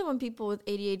 I heard that when people with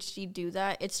ADHD do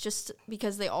that, it's just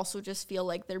because they also just feel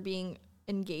like they're being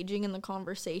engaging in the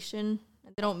conversation.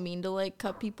 They don't mean to like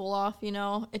cut people off, you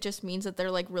know? It just means that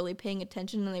they're like really paying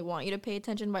attention and they want you to pay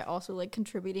attention by also like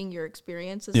contributing your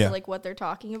experiences to like what they're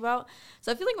talking about.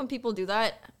 So I feel like when people do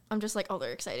that, I'm just like, oh,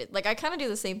 they're excited. Like I kind of do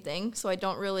the same thing. So I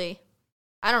don't really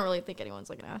think anyone's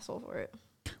like an asshole for it.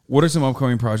 What are some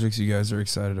upcoming projects you guys are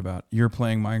excited about? You're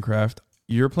playing Minecraft.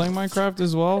 You're playing Minecraft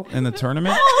as well in the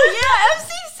tournament? Oh, yeah,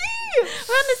 FCC!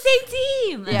 We're on the same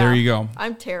team. Yeah. There you go.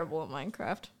 I'm terrible at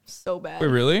Minecraft. So bad. Wait,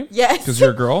 really? Yes. Because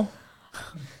you're a girl?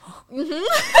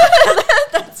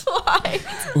 That's why.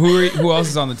 Who else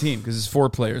is on the team? Because it's 4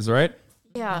 players, right?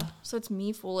 Yeah. So it's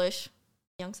me, Foolish,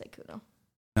 Young Kuno.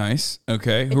 Nice.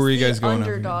 Okay. Who are you guys going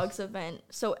over? Underdogs event.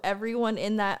 So everyone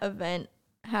in that event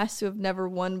has to have never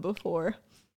won before.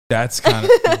 That's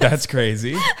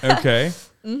crazy. Okay.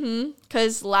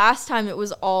 Because last time it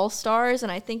was all stars,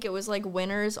 and I think it was like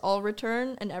winners all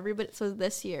return, and everybody. So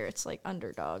this year it's like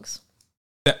underdogs.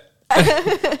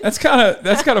 That's kind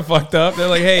of fucked up. They're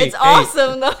like, hey, it's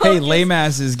awesome though. Hey, lame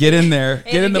asses, get in there,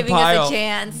 get in the pile. Us a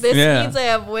chance. This means I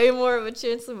have way more of a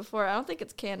chance than before. I don't think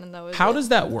it's canon though. How does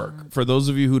that work for those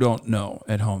of you who don't know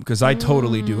at home? Because I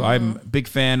totally do. I'm a big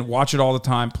fan. Watch it all the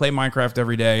time. Play Minecraft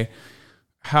every day.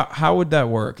 How would that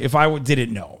work if I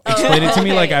didn't know? Explain it to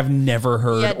me like I've never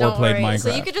heard or played Minecraft.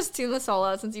 So you could just tune this all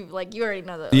out since you already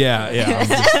know that. Yeah.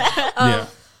 Yeah.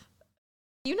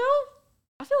 You know?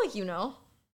 I feel like you know.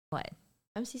 What?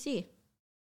 MCC.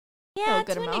 Yeah,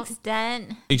 to an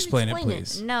extent. Explain it,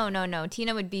 please. No.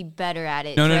 Tina would be better at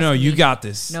it. No. You got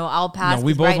this. No, I'll pass. No,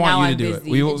 we both want you to do it.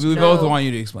 We both want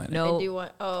you to explain it. No,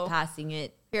 passing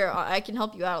it. Here, I can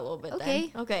help you out a little bit. Okay.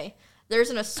 Then. Okay. There's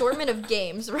an assortment of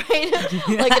games, right?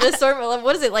 Like an assortment.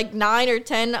 What is it? Like 9 or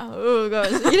 10? Oh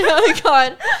gosh,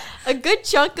 God. A good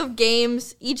chunk of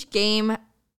games. Each game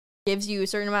gives you a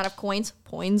certain amount of coins.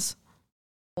 I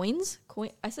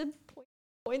said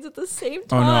coins at the same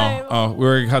time. Oh no!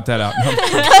 We're gonna cut that out. No.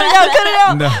 Cut it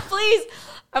out, no. Please.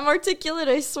 I'm articulate,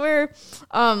 I swear.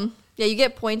 Yeah, you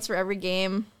get points for every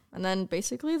game, and then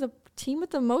basically the team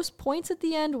with the most points at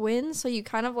the end wins. So you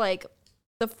kind of like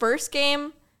the first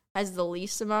game has the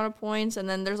least amount of points, and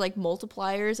then there's like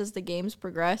multipliers as the games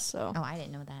progress. So I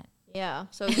didn't know that. Yeah,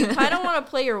 so you kind of want to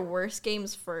play your worst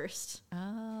games first.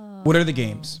 Oh. What are the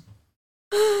games?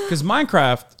 Because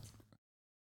Minecraft,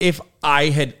 if I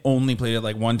had only played it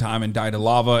like one time and died of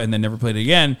lava and then never played it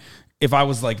again, if I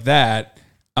was like that,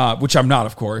 which I'm not,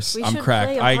 of course, I'm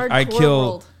cracked. I kill.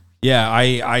 World. Yeah,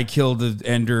 I kill the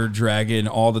Ender Dragon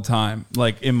all the time,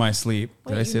 like in my sleep.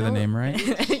 Did I say the name right?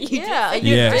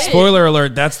 Yeah. Spoiler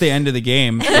alert, that's the end of the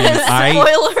game.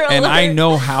 And I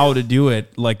know how to do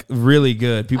it like really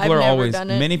good.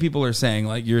 Many people are saying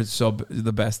like you're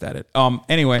the best at it.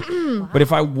 Anyway, wow. But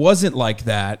if I wasn't like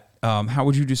that, how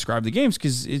would you describe the games?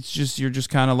 Because you're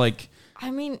just kind of like,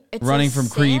 it's running from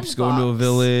creeps, going to a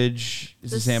village.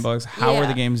 It's a sandbox. How are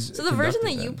the games? So the version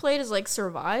that you played is like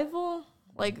survival.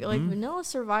 Like vanilla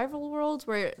survival worlds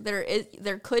where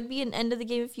there could be an end of the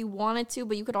game if you wanted to,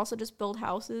 but you could also just build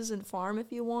houses and farm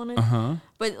if you wanted.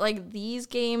 But like these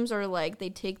games are like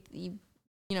they take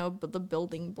the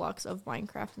building blocks of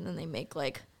Minecraft and then they make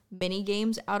like mini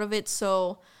games out of it.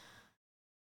 So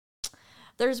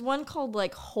There's one called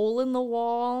like Hole in the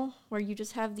Wall where you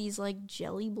just have these like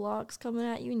jelly blocks coming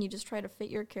at you and you just try to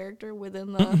fit your character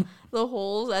within the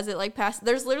holes as it like passes.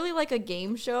 There's literally like a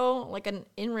game show, like an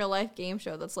in real life game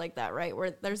show that's like that, right? Where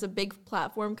there's a big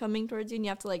platform coming towards you and you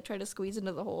have to like try to squeeze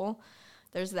into the hole.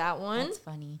 There's that one. That's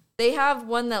funny. They have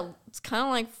one that's kind of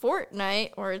like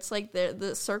Fortnite, or it's like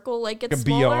the circle like gets a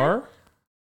smaller. BR?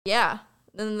 Yeah.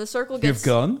 Then the circle You gets... have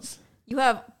guns? You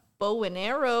have bow and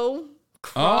arrow,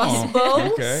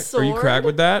 crossbow, okay. sword. Are you cracked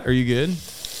with that? Are you good?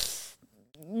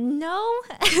 No.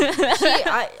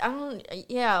 I don't...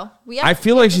 Yeah. I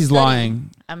feel like she's lying.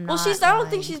 I'm Well, not. I don't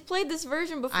think she's played this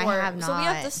version before. I have So we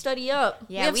have not. to study up.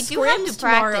 Yeah, we do scrims have to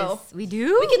tomorrow. practice. We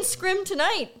do? We can scrim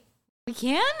tonight. We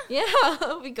can? Yeah,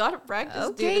 we gotta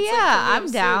practice, dude. Okay, It's like yeah, the I'm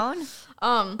UFC.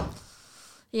 down.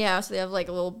 Yeah, so they have like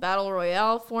a little battle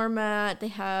royale format. They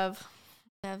have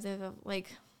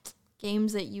like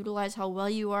games that utilize how well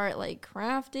you are at like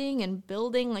crafting and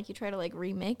building. Like you try to like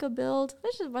remake a build.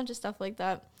 There's just a bunch of stuff like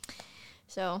that.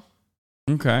 So.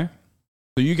 Okay.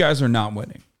 So you guys are not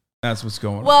winning. That's what's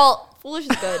going on. Well, Foolish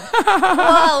is good.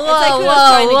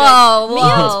 Whoa.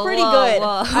 Mia's pretty good.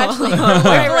 Actually,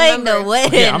 We're playing to win.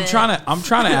 Okay, I'm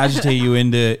trying to agitate you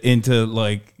into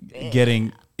like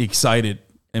getting excited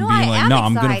and No, being I like, am no,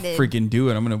 I'm gonna excited. freaking do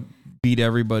it. I'm gonna beat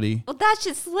everybody. Well, that's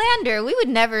just slander. We would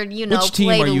never, Which team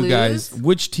play are to you lose. guys?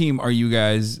 Which team are you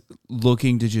guys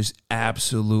looking to just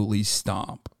absolutely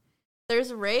stomp?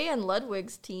 There's Ray and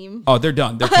Ludwig's team. Oh, they're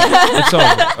done. They're cooked. It's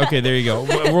over. Okay, there you go.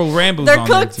 We'll Rambo's They're on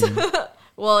cooked. their team.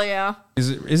 Well, yeah.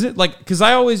 Is it like, because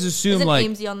I always assume Isn't like,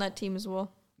 Amesy on that team as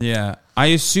well? yeah, I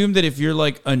assume that if you're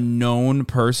like a known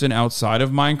person outside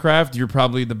of Minecraft, you're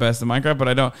probably the best in Minecraft, but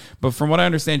I don't. But from what I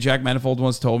understand, Jack Manifold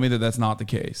once told me that that's not the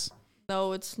case.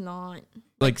 No, it's not.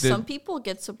 Like Some people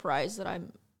get surprised that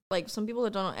I'm like some people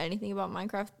that don't know anything about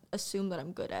Minecraft assume that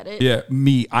I'm good at it. Yeah,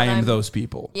 I am I'm- those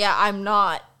people. Yeah, I'm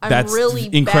not. I'm That's really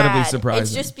incredibly bad. surprising.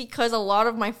 It's just because a lot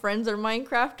of my friends are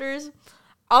Minecrafters.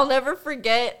 I'll never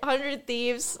forget 100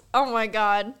 Thieves. Oh my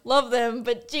god, love them.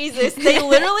 But Jesus, they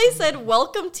literally said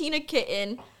 "Welcome Tina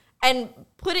Kitten" and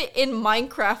put it in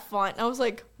Minecraft font. And I was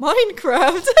like,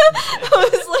 Minecraft. I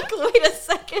was like, wait a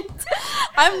second.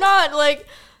 I'm not like.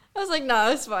 I was like,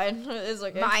 nah, it's fine. It's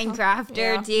okay. Minecrafter,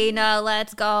 Yeah. Tina,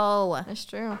 let's go. That's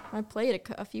true. I played it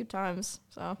a few times,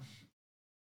 so.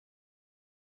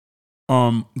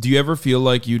 Do you ever feel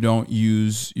like you don't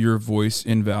use your voice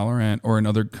in Valorant or in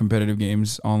other competitive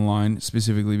games online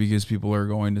specifically because people are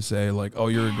going to say like, "Oh,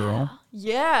 you're a girl"?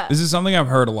 Yeah. This is something I've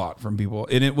heard a lot from people,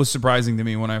 and it was surprising to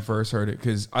me when I first heard it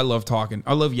because I love talking.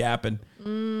 I love yapping.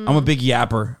 I'm a big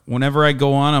yapper. Whenever I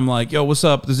go on, I'm like, "Yo, what's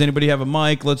up? Does anybody have a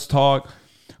mic? Let's talk."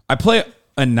 I play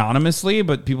anonymously,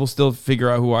 but people still figure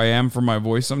out who I am from my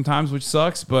voice sometimes, which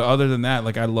sucks. But other than that,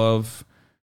 like I love,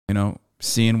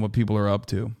 seeing what people are up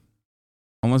to.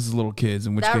 Unless it's little kids,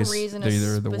 in which That case reason they're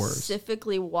is the worst.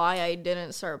 specifically why I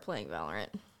didn't start playing Valorant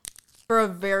for a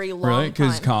very long Really?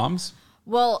 Because time. comms?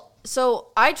 Well, so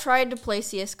I tried to play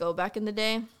CSGO back in the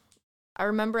day. I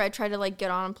remember I tried to like get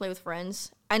on and play with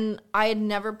friends, and I had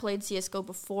never played CSGO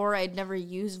before. I had never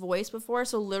used voice before,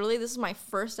 so literally this is my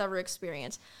first ever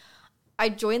experience. I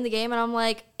joined the game and I'm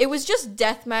like, it was just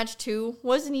Deathmatch 2,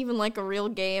 wasn't even like a real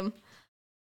game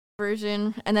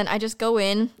version. And then I just go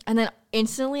in, and then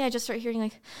instantly I just start hearing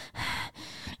like,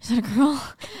 is that a girl?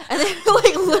 And then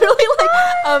like literally like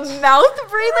a mouth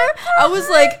breather. I was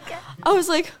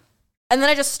like, and then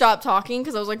I just stopped talking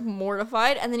because I was like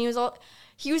mortified. And then he was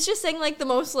just saying like the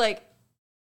most like,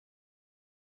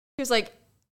 he was like,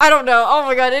 I don't know. Oh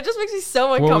my god, it just makes me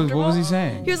so uncomfortable. What was he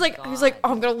saying? He was like, oh,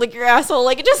 I'm gonna lick your asshole.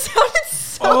 Like it just sounded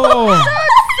so. Oh.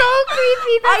 That's so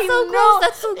creepy. That's I so know. gross.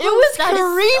 That's so gross. It was That is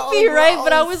so creepy, right?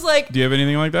 But I gross. was like, Do you have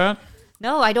anything like that?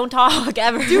 No, I don't talk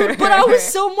ever. dude, but I was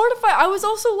so mortified. I was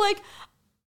also like,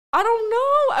 I don't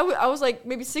know. I was like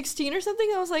maybe 16 or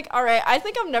something. I was like, all right, I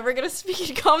think I'm never going to speak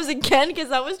in comms again because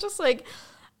that was just like,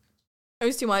 it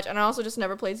was too much. And I also just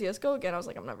never played CSGO again. I was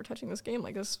like, I'm never touching this game.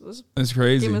 Like, this That's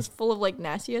crazy. game is full of like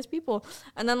nasty ass people.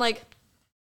 And then like,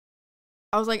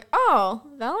 I was like, oh,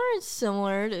 Valorant's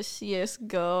similar to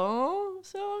CSGO.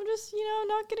 So I'm just,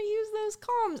 not going to use those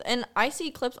comms. And I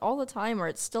see clips all the time where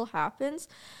it still happens.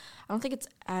 I don't think it's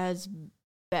as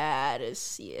bad as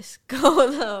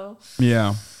CSGO though.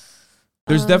 Yeah.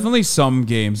 There's definitely some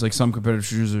games, like some competitive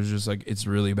shooters are just like, it's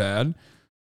really bad.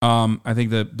 I think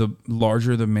that the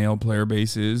larger the male player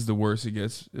base is, the worse it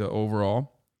gets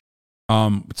overall.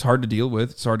 It's hard to deal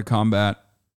with. It's hard to combat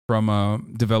from a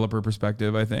developer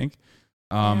perspective, I think.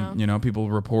 People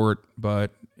report,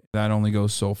 but that only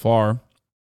goes so far.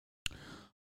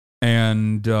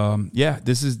 And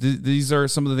these are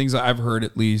some of the things that I've heard,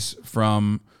 at least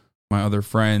from my other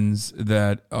friends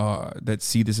that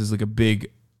see this as like a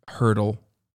big hurdle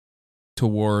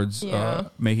towards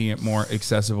making it more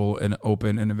accessible and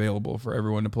open and available for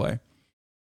everyone to play.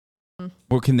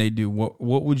 What can they do? What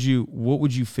would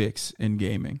you fix in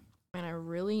gaming? Man, I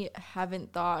really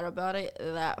haven't thought about it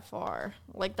that far.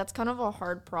 Like, that's kind of a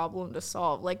hard problem to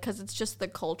solve. Like, because it's just the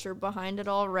culture behind it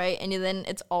all, right? And then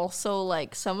it's also,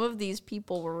 like, some of these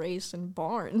people were raised in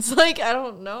barns. Like, I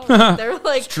don't know. Like, they're,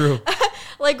 like... It's true.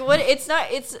 Like, what...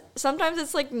 Sometimes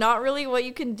it's, like, not really what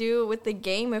you can do with the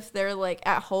game if they're, like,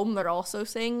 at home, they're also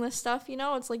saying this stuff, you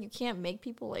know? It's, like, you can't make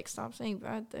people, like, stop saying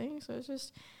bad things. So it's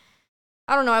just...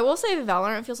 I don't know. I will say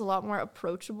Valorant feels a lot more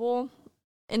approachable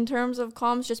in terms of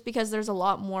comms, just because there's a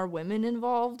lot more women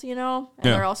involved, you know?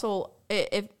 And they're also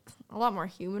a lot more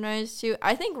humanized, too.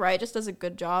 I think Riot just does a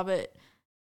good job at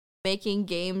making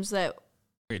games that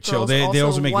chill. They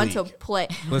also make want League. to play.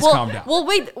 Let's calm down. Well,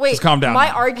 wait. Let's calm down. My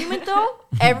argument, though,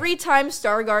 every time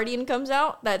Star Guardian comes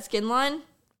out, that skin line,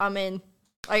 I'm in.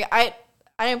 Like, I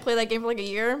didn't play that game for like a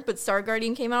year, but Star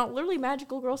Guardian came out, literally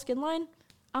magical girl skin line.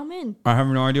 I'm in. I have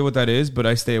no idea what that is, but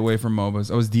I stay away from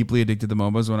MOBAs. I was deeply addicted to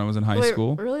MOBAs when I was in high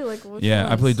school. Really? Like, which I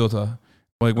ones? played Dota,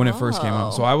 like when it first came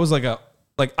out. So I was like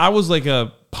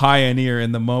a pioneer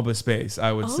in the MOBA space,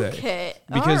 I would say. Okay.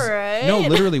 Because all right. no,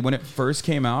 literally when it first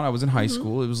came out, I was in high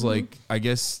school. It was like, I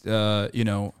guess what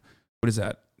is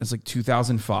that? It's like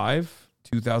 2005,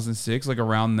 2006, like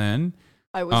around then.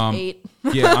 I was 8.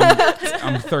 Yeah,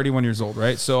 I'm 31 years old,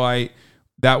 right? So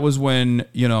that was when,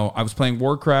 I was playing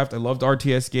Warcraft. I loved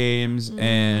RTS games,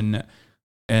 and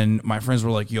my friends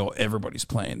were like, yo, everybody's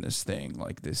playing this thing,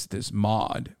 like this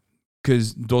mod.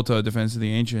 Because Dota, Defense of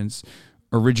the Ancients,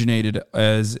 originated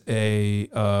as a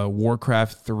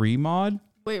Warcraft 3 mod.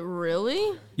 Wait,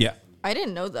 really? Yeah. I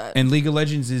didn't know that. And League of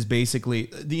Legends is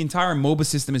basically, the entire MOBA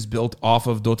system is built off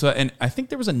of Dota. And I think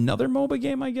there was another MOBA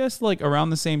game, I guess, like around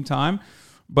the same time.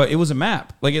 But it was a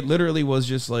map. Like, it literally was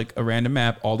just like a random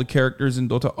map. All the characters in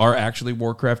Dota are actually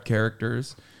Warcraft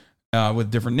characters with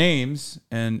different names.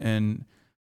 And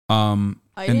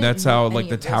that's how like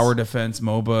the tower defense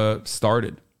MOBA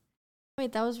started.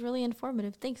 Wait, that was really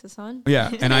informative. Thanks, Hassan. Yeah,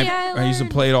 and I used to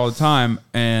play it all the time,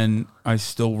 and I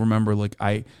still remember like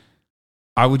I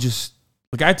would just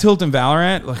like I tilt in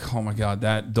Valorant, like, oh my god,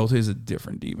 that Dota is a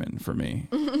different demon for me.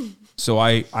 So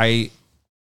I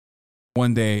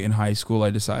one day in high school I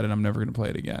decided I'm never gonna play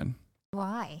it again.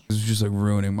 Why? It was just like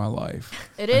ruining my life.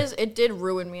 It did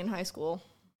ruin me in high school.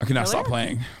 I could not stop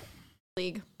playing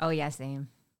League. Oh yeah, same.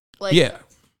 Like, yeah.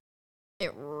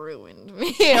 It ruined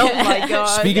me. Oh my god.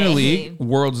 Speaking of League,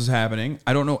 Worlds is happening.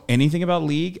 I don't know anything about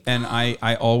League, and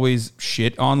I always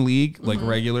shit on League like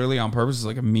regularly on purpose. It's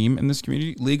like a meme in this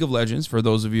community. League of Legends, for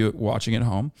those of you watching at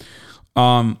home.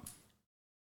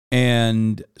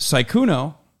 And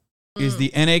Sykkuno is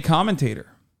the NA commentator.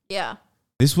 Yeah.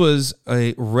 This was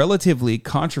a relatively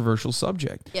controversial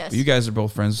subject. Yes. You guys are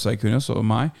both friends with Sykkuno, so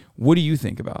am I. What do you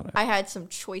think about it? I had some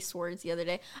choice words the other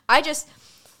day.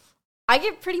 I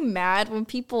get pretty mad when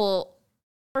people,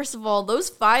 first of all, those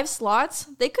 5 slots,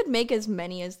 they could make as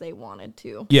many as they wanted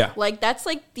to. Yeah. Like, that's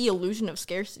like the illusion of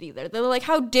scarcity there. They're like,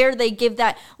 how dare they give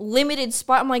that limited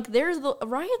spot? I'm like,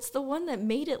 Riot's the one that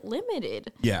made it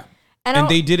limited. Yeah. And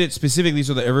they did it specifically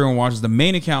so that everyone watches the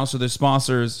main account, so their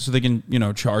sponsors, so they can,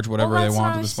 charge whatever they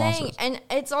want to the sponsors. And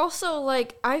it's also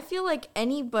like, I feel like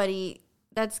anybody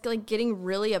that's like getting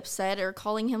really upset or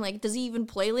calling him like, does he even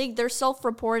play League? They're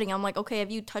self-reporting. I'm like, okay, have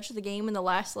you touched the game in the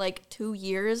last like 2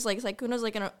 years? Like, Sykkuno's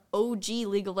like an OG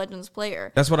League of Legends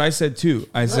player. That's what I said too.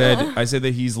 I said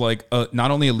that he's like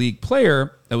not only a League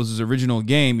player, that was his original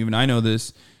game, even I know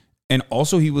this, and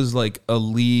also he was like a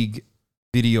League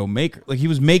video maker. Like, he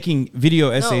was making video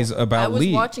essays about League.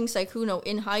 I was watching Sykkuno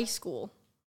in high school.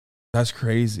 That's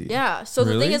crazy. Yeah. So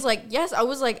really? The thing is, like, yes, I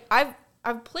was like, I've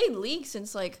played League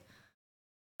since like,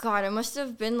 God, I must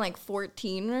have been like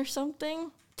 14 or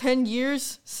something. 10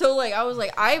 years. So like, I was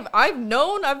like, I've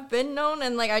been known,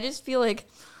 and like, I just feel like,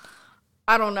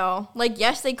 I don't know. Like,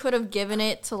 yes, they could have given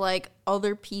it to like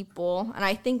other people, and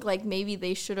I think like maybe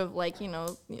they should have like,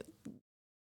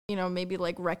 maybe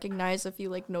like recognize a few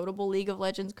like notable League of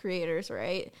Legends creators,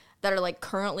 right? That are like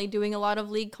currently doing a lot of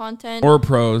League content. Or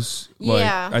pros.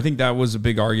 Yeah. Like, I think that was a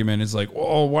big argument. It's like,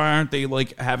 oh, why aren't they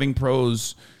like having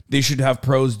pros? They should have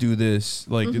pros do this,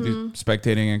 like do the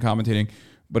spectating and commentating.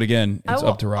 But again, it's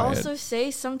up to Riot. I will also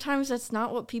say sometimes that's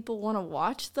not what people want to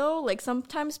watch, though. Like,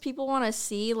 sometimes people want to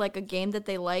see like a game that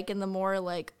they like in the more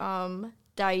like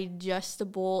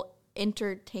digestible,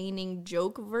 entertaining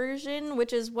joke version,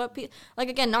 which is what people like.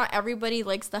 Again, not everybody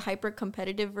likes the hyper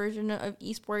competitive version of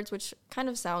esports, which kind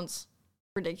of sounds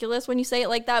ridiculous when you say it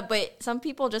like that. But some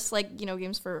people just like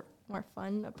games for more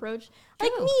fun approach.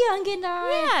 Like Young and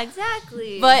I. Yeah,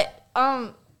 exactly. But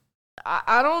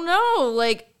I don't know.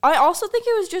 Like, I also think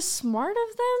it was just smart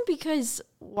of them because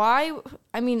why?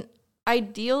 I mean,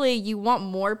 ideally, you want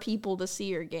more people to see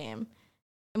your game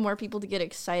and more people to get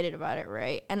excited about it,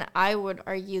 right? And I would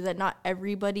argue that not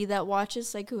everybody that watches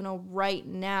Sykkuno right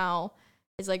now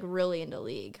is like really into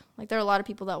League. Like, there are a lot of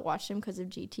people that watch him because of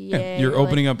GTA. Yeah, you're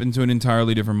opening up into an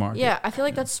entirely different market. Yeah, I feel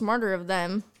like that's smarter of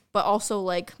them, but also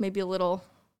like maybe a little.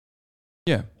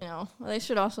 Yeah. You know, they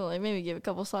should also like maybe give a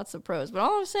couple slots of pros. But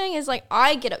all I'm saying is like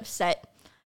I get upset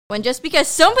when just because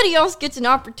somebody else gets an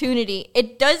opportunity,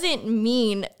 it doesn't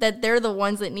mean that they're the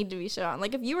ones that need to be shut on.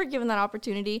 Like if you were given that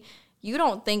opportunity, you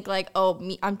don't think like, oh,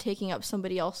 I'm taking up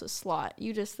somebody else's slot.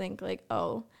 You just think like,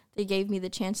 oh, they gave me the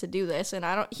chance to do this, and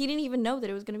he didn't even know that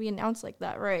it was going to be announced like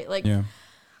that, right? Like, yeah.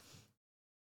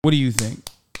 What do you think?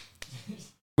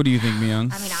 What do you think,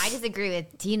 Myung? I mean, I disagree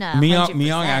with Tina.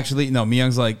 Myung actually, no,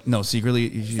 Myung's like, no,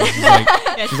 secretly, she's like,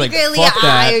 secretly, fuck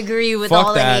that. I agree with Fuck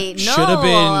all that. the hate. No, Should have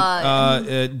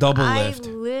been double lift. I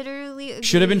literally agree.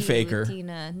 Should have been with Faker.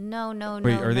 Tina. No.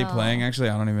 Wait, are they playing? Actually,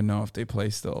 I don't even know if they play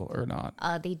still or not.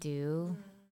 They do.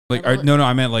 Like,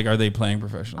 I meant like, are they playing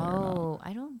professionally or not? Oh,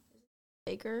 I don't.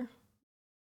 Faker.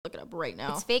 Look it up right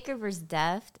now. It's Faker versus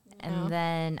Deft, and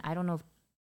then I don't know if.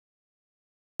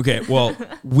 Okay, well,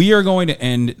 we are going to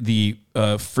end the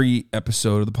free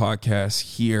episode of the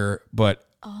podcast here, but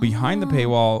behind the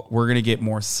paywall, we're going to get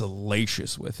more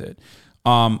salacious with it.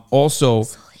 Also,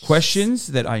 questions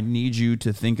that I need you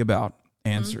to think about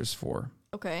answers for.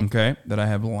 Okay, that I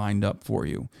have lined up for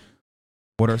you.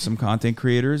 What are some content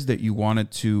creators that you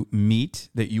wanted to meet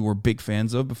that you were big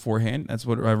fans of beforehand? That's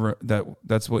what your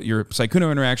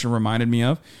Sykkuno interaction reminded me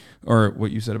of, or what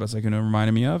you said about Sykkuno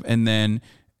reminded me of,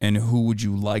 and who would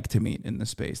you like to meet in the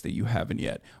space that you haven't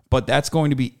yet? But that's going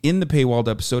to be in the paywalled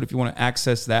episode. If you want to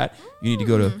access that, you need to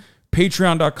go to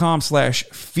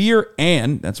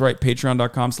patreon.com/fearand. That's right,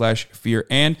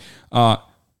 patreon.com/fearand.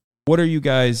 What are you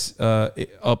guys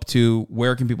up to?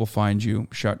 Where can people find you?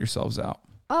 Shout yourselves out.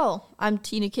 Oh, I'm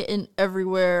Tina Kitten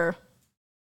everywhere.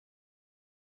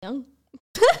 Young.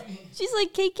 She's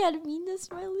like Kkatamina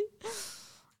smiley.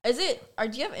 Is it? Or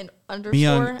do you have an underscore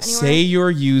anywhere? Say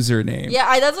your username.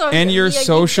 Yeah, that's what I'm and your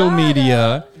social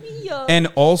media, Mia. and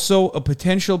also a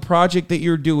potential project that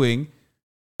you're doing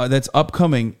that's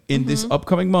upcoming in this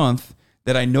upcoming month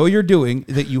that I know you're doing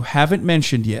that you haven't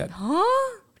mentioned yet. Huh?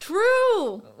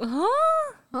 True. Huh?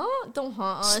 Don't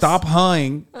haunt us. Stop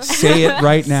huhing. Say it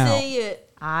right now. Say it.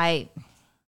 What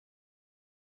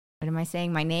am I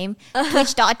saying? My name?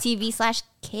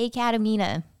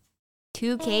 Twitch.tv/Kkatamina.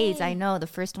 2 Ks. I know. The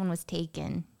first one was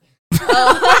taken.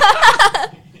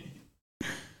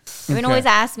 Everyone always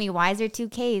asks me, why is there 2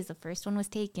 Ks? The first one was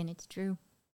taken. It's true.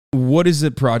 What is the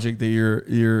project that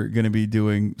you're going to be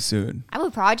doing soon? I have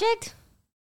a project?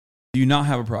 Do you not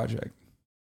have a project?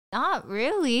 Not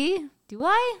really. Do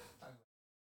I?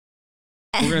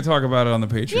 We're going to talk about it on the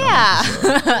Patreon.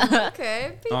 Yeah.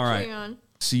 Okay. Patreon. All right.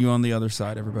 See you on the other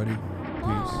side, everybody.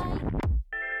 Peace.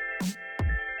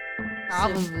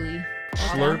 Probably.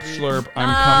 Slurp, slurp. I'm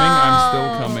coming. I'm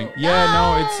still coming. Yeah,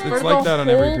 no, it's like that on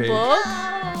every page. Book?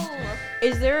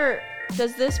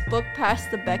 Does this book pass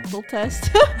the Bechdel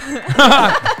test?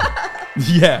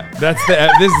 Yeah, that's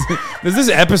this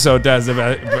episode does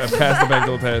pass the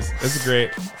Bechdel test. That's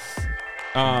great.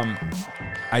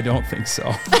 I don't think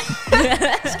so.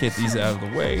 Let's get these out of the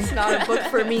way. It's not a book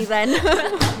for me then.